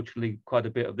 unfortunately, quite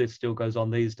a bit of this still goes on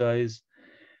these days.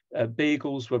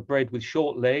 Beagles were bred with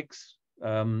short legs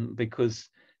because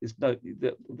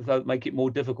that make it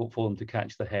more difficult for them to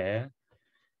catch the hare.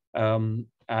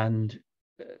 And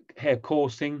hare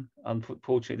coursing,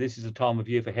 unfortunately, this is a time of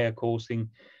year for hare coursing,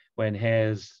 when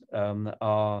hares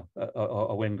or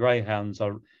when greyhounds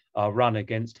are run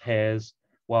against hares,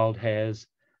 wild hares,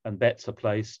 and bets are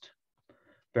placed.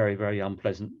 Very, very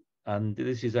unpleasant. And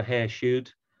this is a hare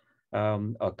shoot,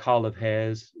 a cull of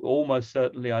hares. Almost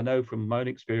certainly, I know from my own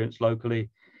experience locally,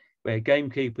 where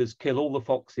gamekeepers kill all the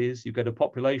foxes, you get a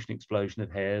population explosion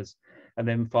of hares, and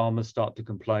then farmers start to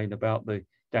complain about the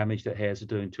damage that hares are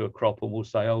doing to a crop, and will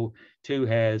say, oh, 2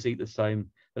 hares eat the same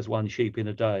as 1 sheep in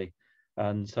a day.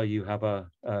 And so you have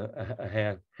a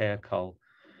hare cull.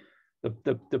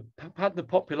 The pattern of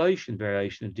population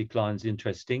variation of decline is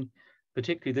interesting,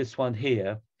 particularly this one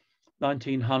here,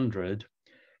 1900.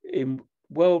 In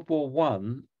World War I,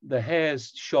 the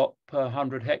hares shot per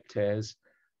 100 hectares,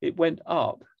 it went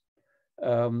up.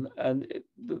 But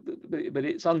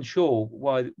it's unsure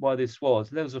why this was.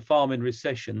 There was a farm in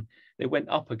recession, it went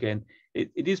up again.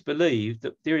 It is believed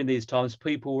that during these times,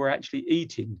 people were actually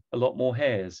eating a lot more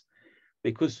hares.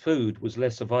 Because food was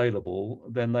less available,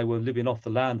 then they were living off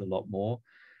the land a lot more.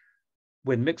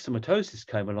 When myxomatosis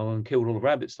came along and killed all the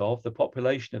rabbits off, the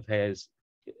population of hares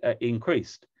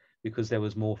increased because there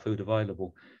was more food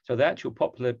available. So the actual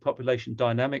population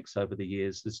dynamics over the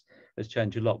years has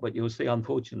changed a lot. But you'll see,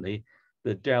 unfortunately,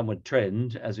 the downward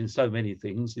trend, as in so many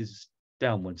things, is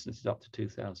downwards. This is up to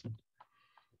 2000.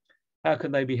 How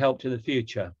can they be helped in the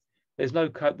future? There's no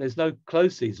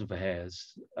close season for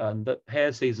hares, and that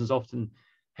hare shoots often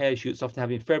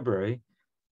have in February,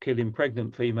 killing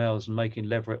pregnant females and making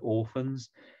leveret orphans.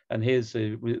 And here's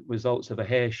the results of a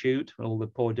hare shoot, all the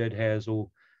poor dead hares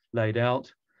all laid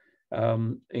out.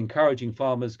 Encouraging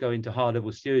farmers go into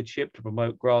high-level stewardship to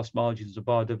promote grass margins of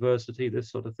biodiversity.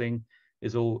 This sort of thing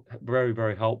is all very,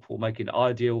 very helpful, making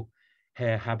ideal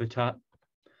hare habitat.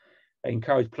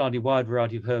 Encourage planting a wide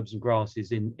variety of herbs and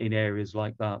grasses in areas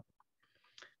like that.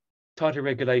 Tighter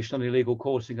regulation on illegal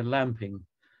coursing and lamping.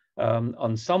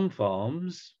 On some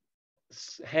farms,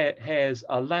 hares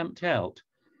are lamped out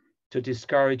to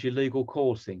discourage illegal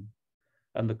coursing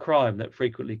and the crime that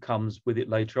frequently comes with it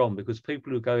later on, because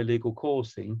people who go illegal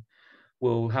coursing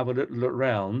will have a little look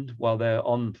around while they're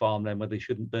on farmland where they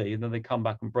shouldn't be, and then they come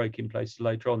back and break in places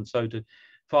later on. So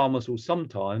farmers will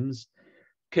sometimes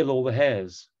kill all the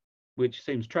hares, which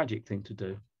seems a tragic thing to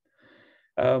do.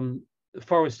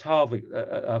 Forage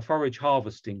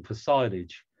harvesting for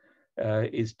silage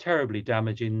is terribly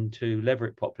damaging to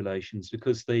leveret populations,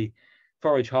 because the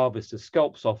forage harvester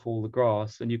scalps off all the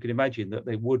grass, and you can imagine that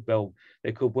there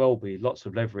could well be lots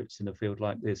of leverets in a field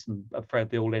like this, and I'm afraid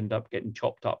they all end up getting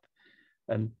chopped up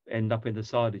and end up in the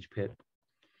silage pit.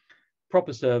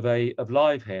 Proper survey of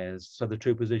live hares, so the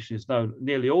true position is known.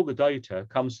 Nearly all the data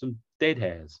comes from dead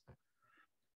hares,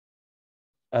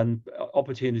 and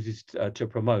opportunities to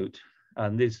promote.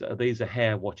 And these are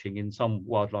hare watching in some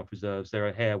wildlife reserves. There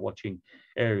are hare watching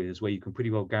areas where you can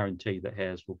pretty well guarantee that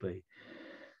hares will be.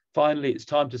 Finally, it's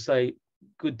time to say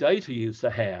good day to you, the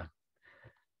hare.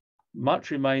 Much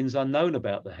remains unknown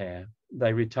about the hare.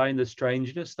 They retain the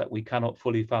strangeness that we cannot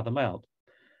fully fathom out.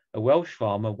 A Welsh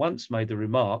farmer once made the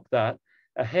remark that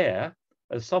a hare,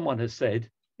 as someone has said,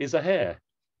 is a hare.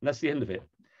 And that's the end of it.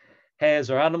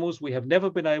 Hares are animals we have never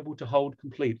been able to hold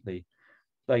completely.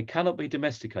 They cannot be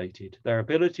domesticated. Their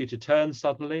ability to turn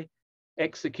suddenly,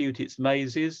 execute its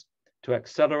mazes, to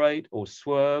accelerate or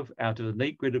swerve out of the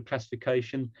neat grid of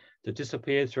classification, to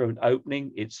disappear through an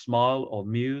opening, its smile or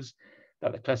muse,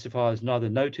 that the classifiers neither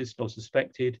noticed nor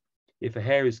suspected. If a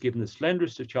hare is given the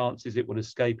slenderest of chances, it will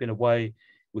escape in a way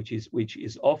which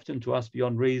is often to us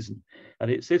beyond reason.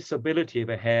 And it's this ability of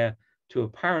a hare to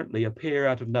apparently appear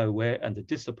out of nowhere and to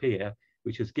disappear,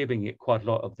 which is giving it quite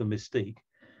a lot of the mystique.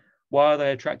 Why are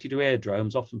they attracted to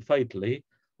airdromes, often fatally?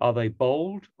 Are they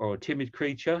bold or a timid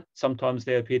creature? Sometimes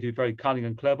they appear to be very cunning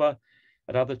and clever.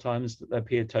 At other times, they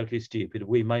appear totally stupid.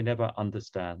 We may never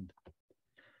understand.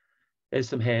 There's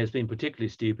some hares being particularly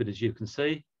stupid, as you can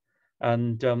see.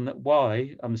 And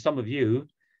why some of you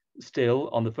still,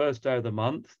 on the first day of the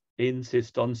month,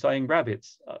 insist on saying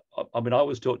rabbits. I mean, I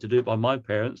was taught to do it by my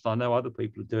parents. I know other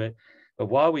people do it. But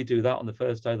why we do that on the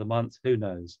first day of the month, who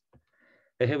knows?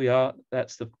 But here we are.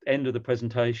 That's the end of the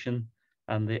presentation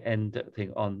and the end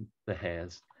thing on the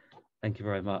hares. Thank you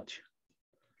very much.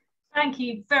 Thank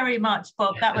you very much,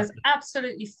 Bob. That was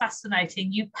absolutely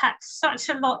fascinating. You packed such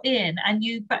a lot in, and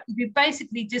you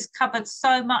basically just covered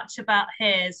so much about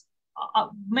hares,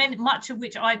 much of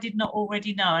which I did not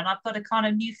already know, and I've got a kind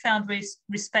of newfound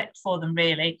respect for them,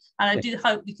 really. And I do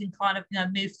hope we can kind of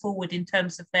move forward in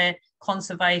terms of their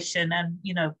conservation and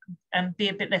and be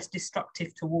a bit less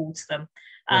destructive towards them.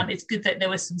 It's good that there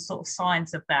were some sort of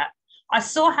signs of that. I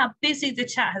saw how busy the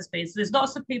chat has been. So there's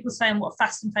lots of people saying what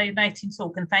fascinating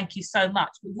talk, and thank you so much.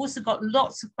 We've also got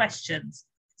lots of questions.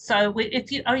 So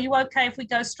are you okay if we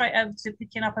go straight over to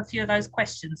picking up a few of those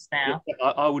questions now?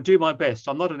 I will do my best.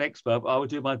 I'm not an expert, but I will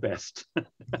do my best.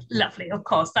 Lovely, of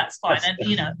course, that's fine.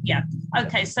 And yeah.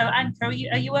 Okay, so Anka,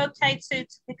 are you okay to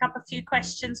pick up a few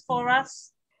questions for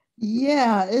us?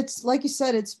 Yeah, it's like you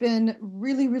said, it's been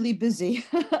really, really busy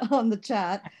on the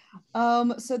chat.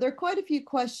 So there are quite a few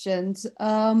questions.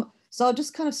 So I'll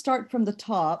just kind of start from the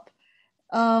top.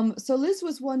 So Liz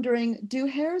was wondering, do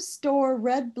hares store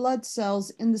red blood cells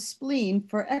in the spleen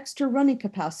for extra running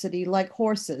capacity like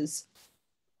horses?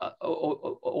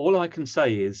 All I can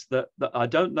say is that I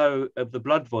don't know of the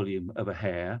blood volume of a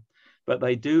hare, but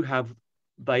they do have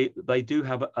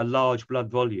a large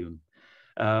blood volume.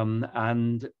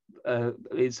 And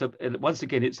once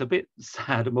again, it's a bit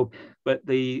sad, but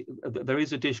there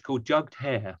is a dish called jugged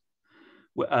hare,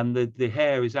 and the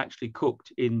hare is actually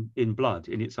cooked in blood,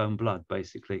 in its own blood,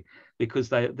 basically, because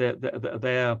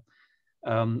their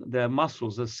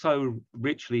muscles are so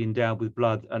richly endowed with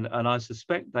blood, and I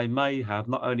suspect they may have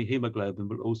not only hemoglobin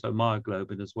but also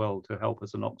myoglobin as well to help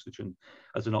as an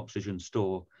oxygen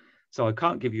store. So I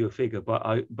can't give you a figure,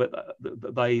 but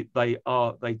they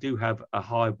do have a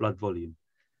high blood volume.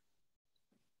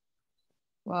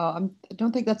 Wow, I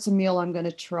don't think that's a meal I'm going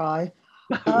to try.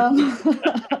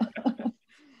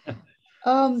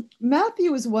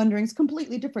 Matthew was wondering, it's a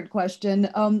completely different question.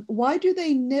 Why do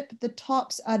they nip the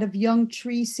tops out of young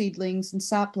tree seedlings and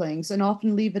saplings and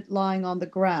often leave it lying on the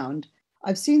ground?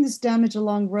 I've seen this damage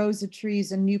along rows of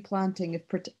trees and new planting if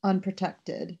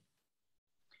unprotected.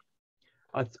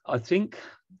 I think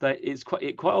that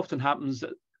it quite often happens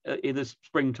in the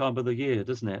springtime of the year,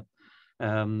 doesn't it?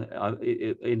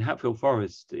 In Hatfield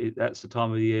Forest, that's the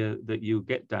time of the year that you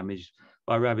get damaged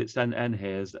by rabbits and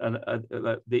hares, and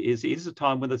it is a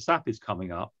time when the sap is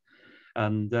coming up,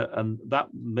 and that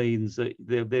means that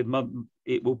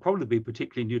it will probably be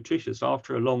particularly nutritious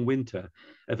after a long winter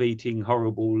of eating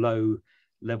horrible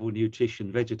low-level nutrition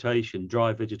vegetation,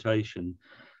 dry vegetation.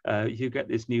 You get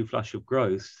this new flush of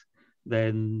growth,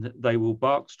 then they will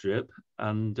bark strip,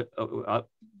 and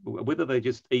whether they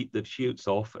just eat the shoots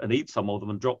off and eat some of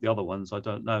them and drop the other ones, I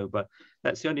don't know. But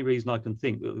that's the only reason I can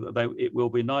think. It will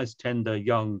be nice, tender,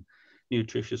 young,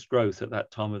 nutritious growth at that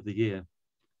time of the year.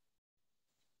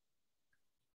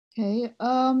 Okay,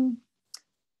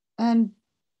 and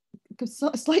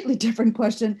a slightly different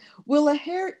question. Will a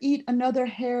hare eat another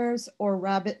hare's or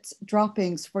rabbit's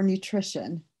droppings for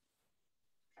nutrition?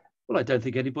 Well, I don't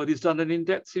think anybody's done an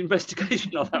in-depth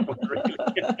investigation on that one, really.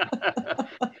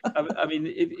 I mean,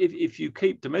 if you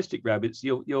keep domestic rabbits,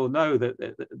 you'll know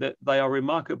that they are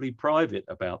remarkably private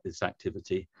about this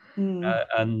activity, so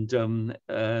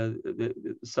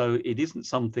it isn't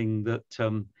something that.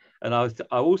 And I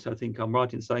also think I'm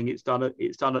right in saying it's done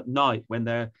at night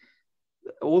when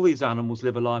all these animals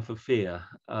live a life of fear,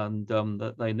 and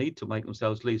that they need to make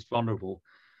themselves least vulnerable.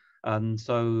 And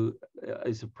so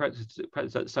it's a practice.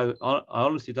 So I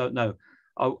honestly don't know.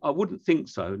 I wouldn't think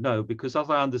so, no, because as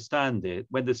I understand it,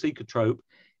 when the cecotrope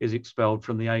is expelled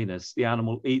from the anus, the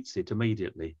animal eats it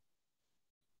immediately.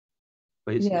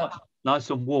 But it's nice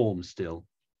and warm still.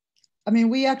 I mean,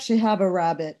 we actually have a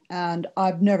rabbit, and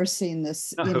I've never seen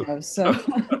this, so.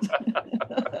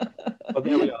 Well,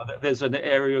 there we are. There's an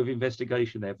area of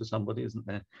investigation there for somebody, isn't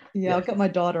there? Yeah, I'll get my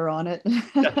daughter on it.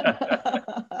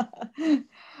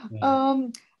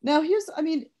 Now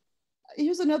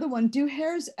here's another one. Do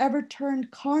hares ever turn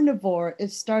carnivore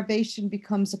if starvation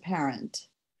becomes apparent?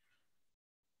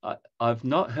 I've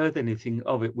not heard anything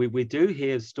of it. We do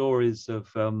hear stories of,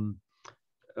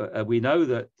 we know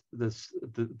that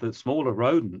the smaller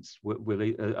rodents will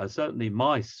eat, certainly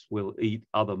mice will eat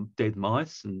other dead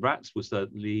mice, and rats will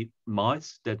certainly eat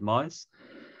dead mice.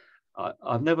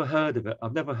 I've never heard of it.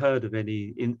 I've never heard of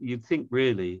any, you'd think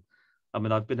really, I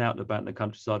mean, I've been out and about in the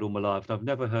countryside all my life, and I've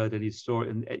never heard any story.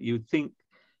 And you'd think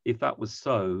if that was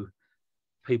so,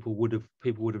 people would have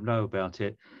known about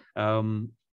it.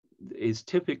 Is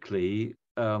typically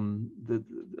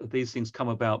these things come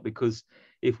about because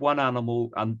if one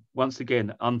animal, and once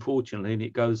again, unfortunately, and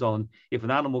it goes on, if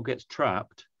an animal gets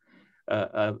trapped,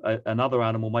 another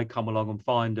animal may come along and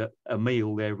find a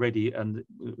meal there ready, and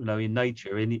in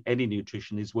nature any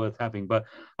nutrition is worth having. But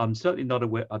I'm certainly not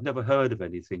aware. I've never heard of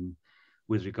anything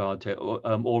with regard to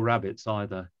or rabbits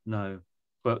either. No,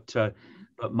 but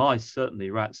mice,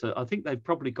 certainly, rats. I think they've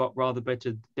probably got rather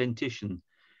better dentition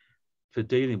for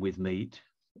dealing with meat.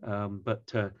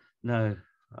 But no,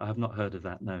 I have not heard of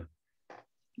that. No.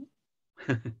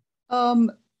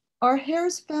 Are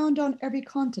hares found on every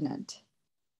continent?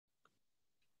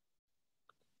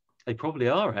 They probably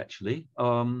are, actually.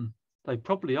 They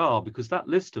probably are, because that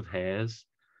list of hares,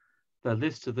 the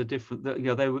list of the different,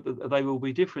 they will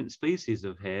be different species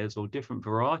of hares or different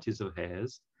varieties of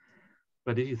hares.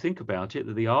 But if you think about it,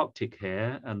 the Arctic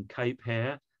hare and Cape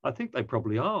hare, I think they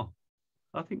probably are.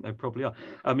 I think they probably are.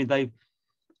 I mean, I'm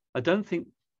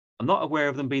not aware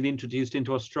of them being introduced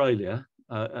into Australia.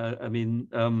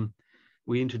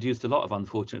 We introduced a lot of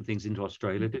unfortunate things into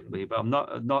Australia, didn't we? But I'm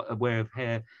not aware of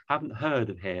haven't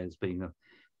heard of hares being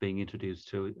introduced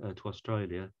to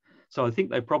Australia. So I think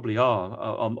they probably are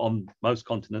on most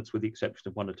continents, with the exception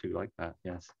of one or two like that.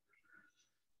 Yes.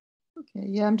 Okay.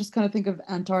 Yeah, I'm just kind of thinking of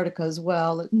Antarctica as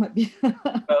well. It might be.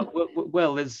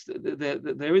 Well,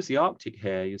 there is the Arctic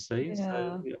hare, you see. Yeah.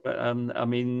 So, but I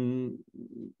mean,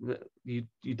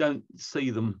 you don't see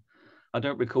them. I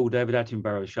don't recall David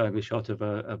Attenborough showing a shot of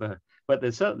a. But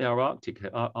there certainly are Arctic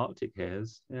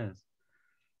hares. Yes.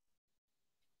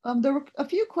 There were a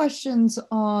few questions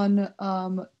on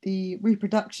the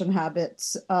reproduction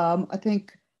habits. I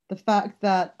think the fact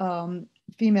that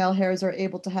female hares are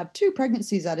able to have 2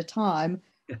 pregnancies at a time,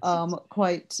 yes.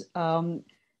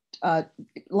 A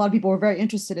lot of people were very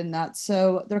interested in that.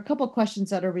 So there are a couple of questions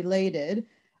that are related.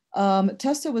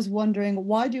 Tessa was wondering,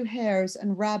 why do hares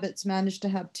and rabbits manage to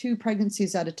have 2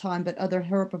 pregnancies at a time, but other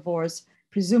herbivores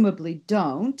presumably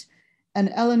don't? And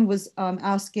Ellen was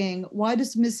asking, why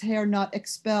does Ms. Hare not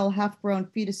expel half-grown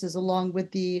fetuses along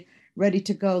with the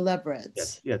ready-to-go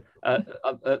leverets? Yes.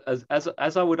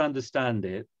 As I would understand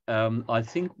it, I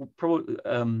think probably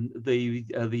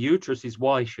the uterus is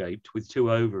Y-shaped with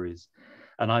 2 ovaries,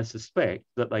 and I suspect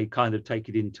that they kind of take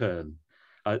it in turn.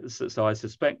 So I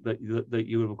suspect that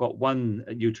you have got one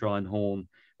uterine horn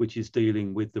which is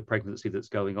dealing with the pregnancy that's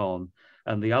going on,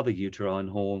 and the other uterine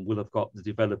horn will have got the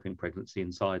developing pregnancy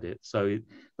inside it. So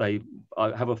I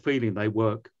have a feeling they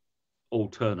work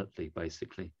alternately,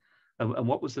 basically. And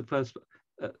what was the first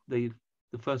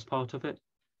part of it?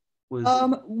 Was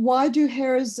why do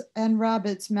hares and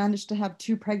rabbits manage to have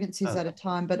 2 pregnancies at a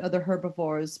time, but other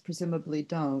herbivores presumably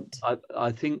don't?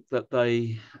 I think that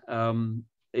they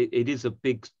it is a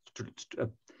big,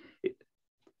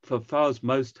 for far as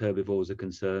most herbivores are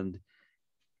concerned,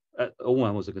 all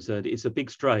mammals are concerned, it's a big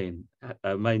strain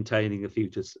maintaining a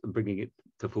fetus and bringing it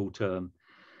to full term.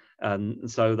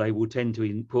 And so they will tend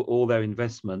to put all their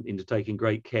investment into taking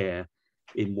great care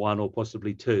in 1 or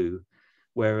possibly 2,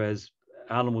 whereas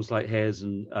animals like hares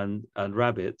and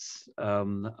rabbits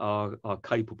are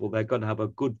capable. They're going to have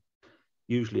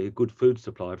usually a good food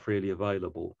supply freely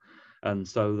available, and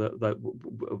so that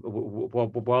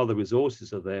while the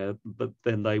resources are there, but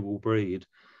then they will breed,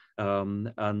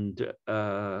 and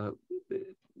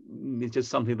it's just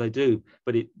something they do.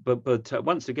 But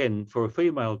once again, for a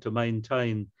female to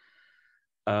maintain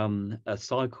a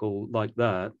cycle like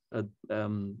that, the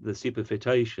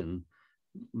superfetation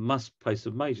must place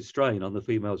a major strain on the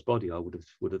female's body. I would have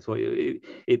thought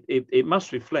it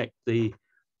must reflect the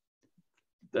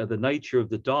nature of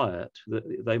the diet. That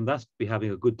they must be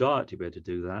having a good diet to be able to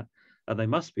do that, and they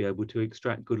must be able to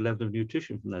extract good level of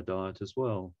nutrition from their diet as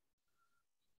well.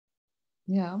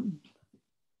 Yeah.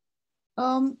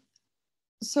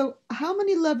 So how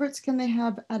many leverets can they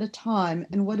have at a time,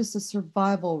 and what is the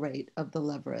survival rate of the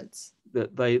leverets?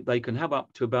 That they can have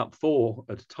up to about 4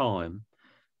 at a time.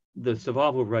 The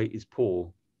survival rate is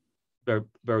poor, very,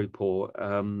 very poor.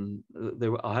 I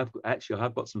have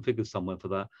got some figures somewhere for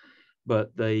that,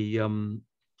 but they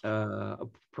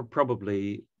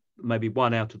probably maybe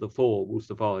 1 out of the 4 will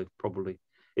survive. Probably,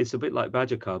 it's a bit like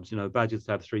badger cubs. You know, badgers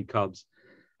have 3 cubs,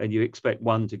 and you expect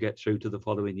 1 to get through to the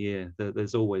following year.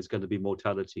 There's always going to be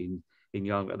mortality in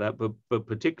young like that, but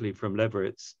particularly from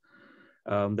leverets,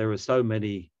 there are so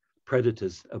many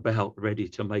predators about ready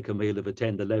to make a meal of a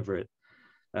tender leveret.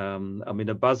 I mean,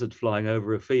 a buzzard flying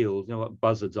over a field, you know what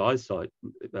buzzard's eyesight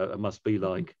must be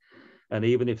like. And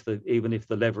even if the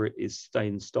leveret is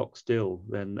staying stock still,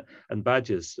 then, and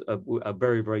badgers are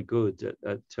very, very good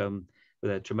at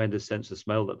their tremendous sense of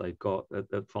smell that they've got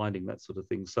at finding that sort of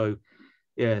thing. So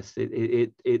yes, the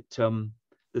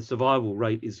survival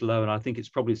rate is low, and I think it's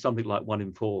probably something like 1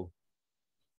 in 4.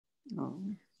 Oh.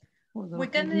 We're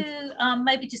going to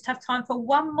maybe just have time for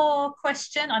one more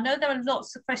question. I know there are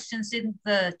lots of questions in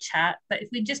the chat, but if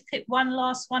we just pick one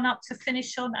last one up to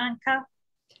finish on, Anka.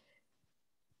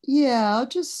 Yeah, I'll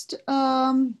just,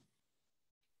 John,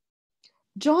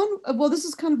 well, this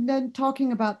is kind of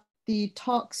talking about the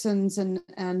toxins and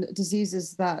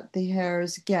diseases that the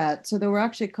hares get. So there were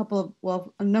actually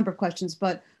a number of questions,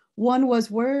 but one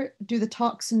was, where do the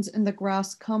toxins in the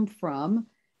grass come from?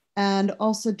 And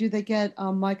also, do they get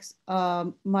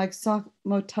myxomatosis?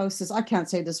 I can't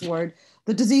say this word.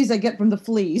 The disease they get from the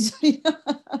fleas.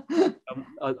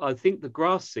 I think the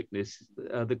grass sickness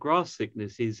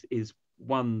is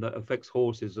one that affects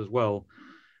horses as well.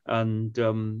 And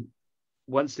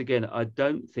once again, I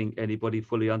don't think anybody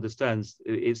fully understands.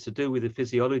 It's to do with the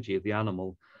physiology of the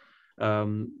animal.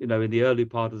 You know, in the early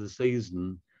part of the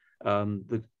season,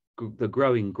 the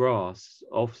growing grass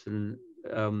often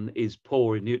is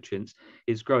poor in nutrients.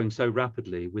 It's growing so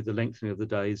rapidly with the lengthening of the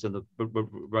days and the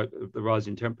rise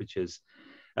in temperatures,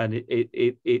 and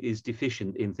it is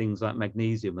deficient in things like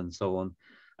magnesium and so on,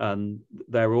 and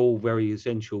they're all very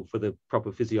essential for the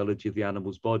proper physiology of the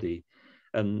animal's body,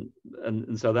 and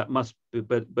so that must be,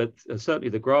 but certainly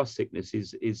the grass sickness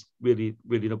is really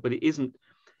not, but it isn't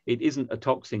a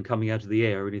toxin coming out of the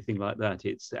air or anything like that.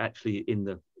 It's actually in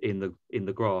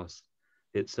the grass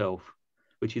itself,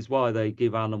 which is why they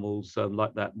give animals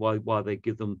like that, why they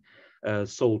give them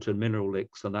salt and mineral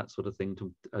licks and that sort of thing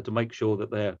to make sure that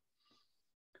their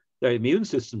immune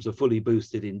systems are fully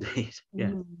boosted indeed.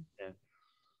 Yeah. Yeah.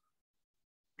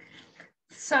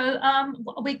 So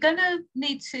we're going to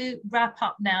need to wrap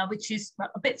up now, which is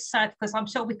a bit sad because I'm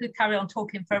sure we could carry on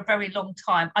talking for a very long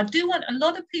time. I do want, a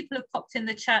lot of people have popped in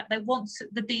the chat, they want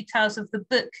the details of the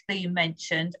book that you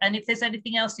mentioned, and if there's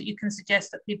anything else that you can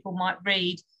suggest that people might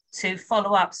read to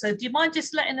follow up. So do you mind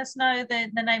just letting us know the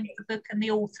name of the book and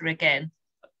the author again?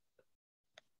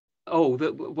 Oh,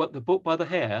 the book by the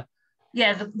hare?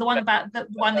 Yeah, the one about the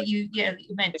one that you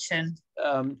mentioned.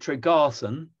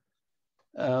 Tregarthen,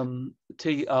 Tregarthen,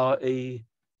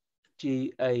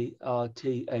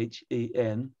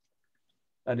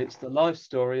 and it's the life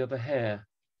story of a hare.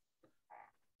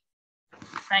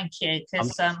 Thank you.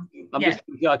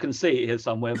 I can see it here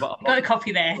somewhere, but I've got a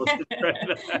copy there.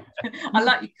 I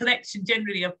like your collection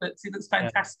generally of books. It looks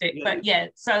fantastic. Yeah. But yeah,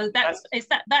 so that's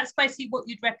basically what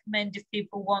you'd recommend if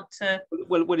people want to.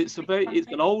 Well, it's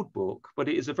an old book, but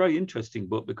it is a very interesting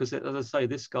book because, as I say,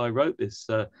 this guy wrote this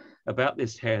about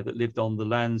this hare that lived on the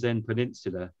Land's End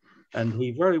Peninsula, and he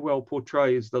very well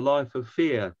portrays the life of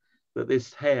fear that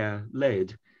this hare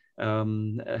led.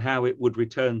 How it would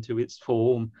return to its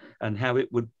form, and how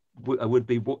it would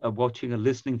be watching and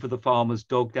listening for the farmer's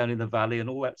dog down in the valley and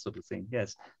all that sort of thing.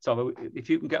 Yes, so if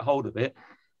you can get hold of it,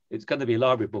 it's going to be a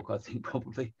library book, I think,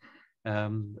 probably.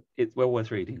 It's well worth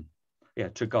reading. Yeah,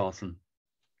 Tregarthen.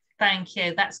 Thank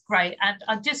you, that's great.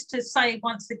 And just to say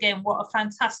once again, what a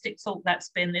fantastic talk that's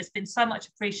been. There's been so much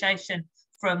appreciation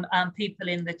from people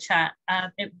in the chat.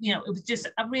 It was just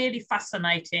a really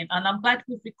fascinating, and I'm glad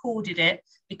we've recorded it,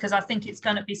 because I think it's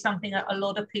going to be something that a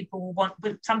lot of people will want.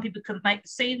 Some people couldn't make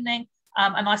this evening,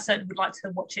 and I certainly would like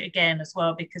to watch it again as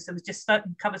well, because it was just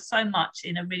covered so much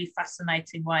in a really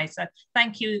fascinating way. So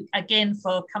thank you again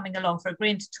for coming along, for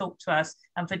agreeing to talk to us,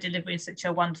 and for delivering such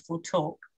a wonderful talk.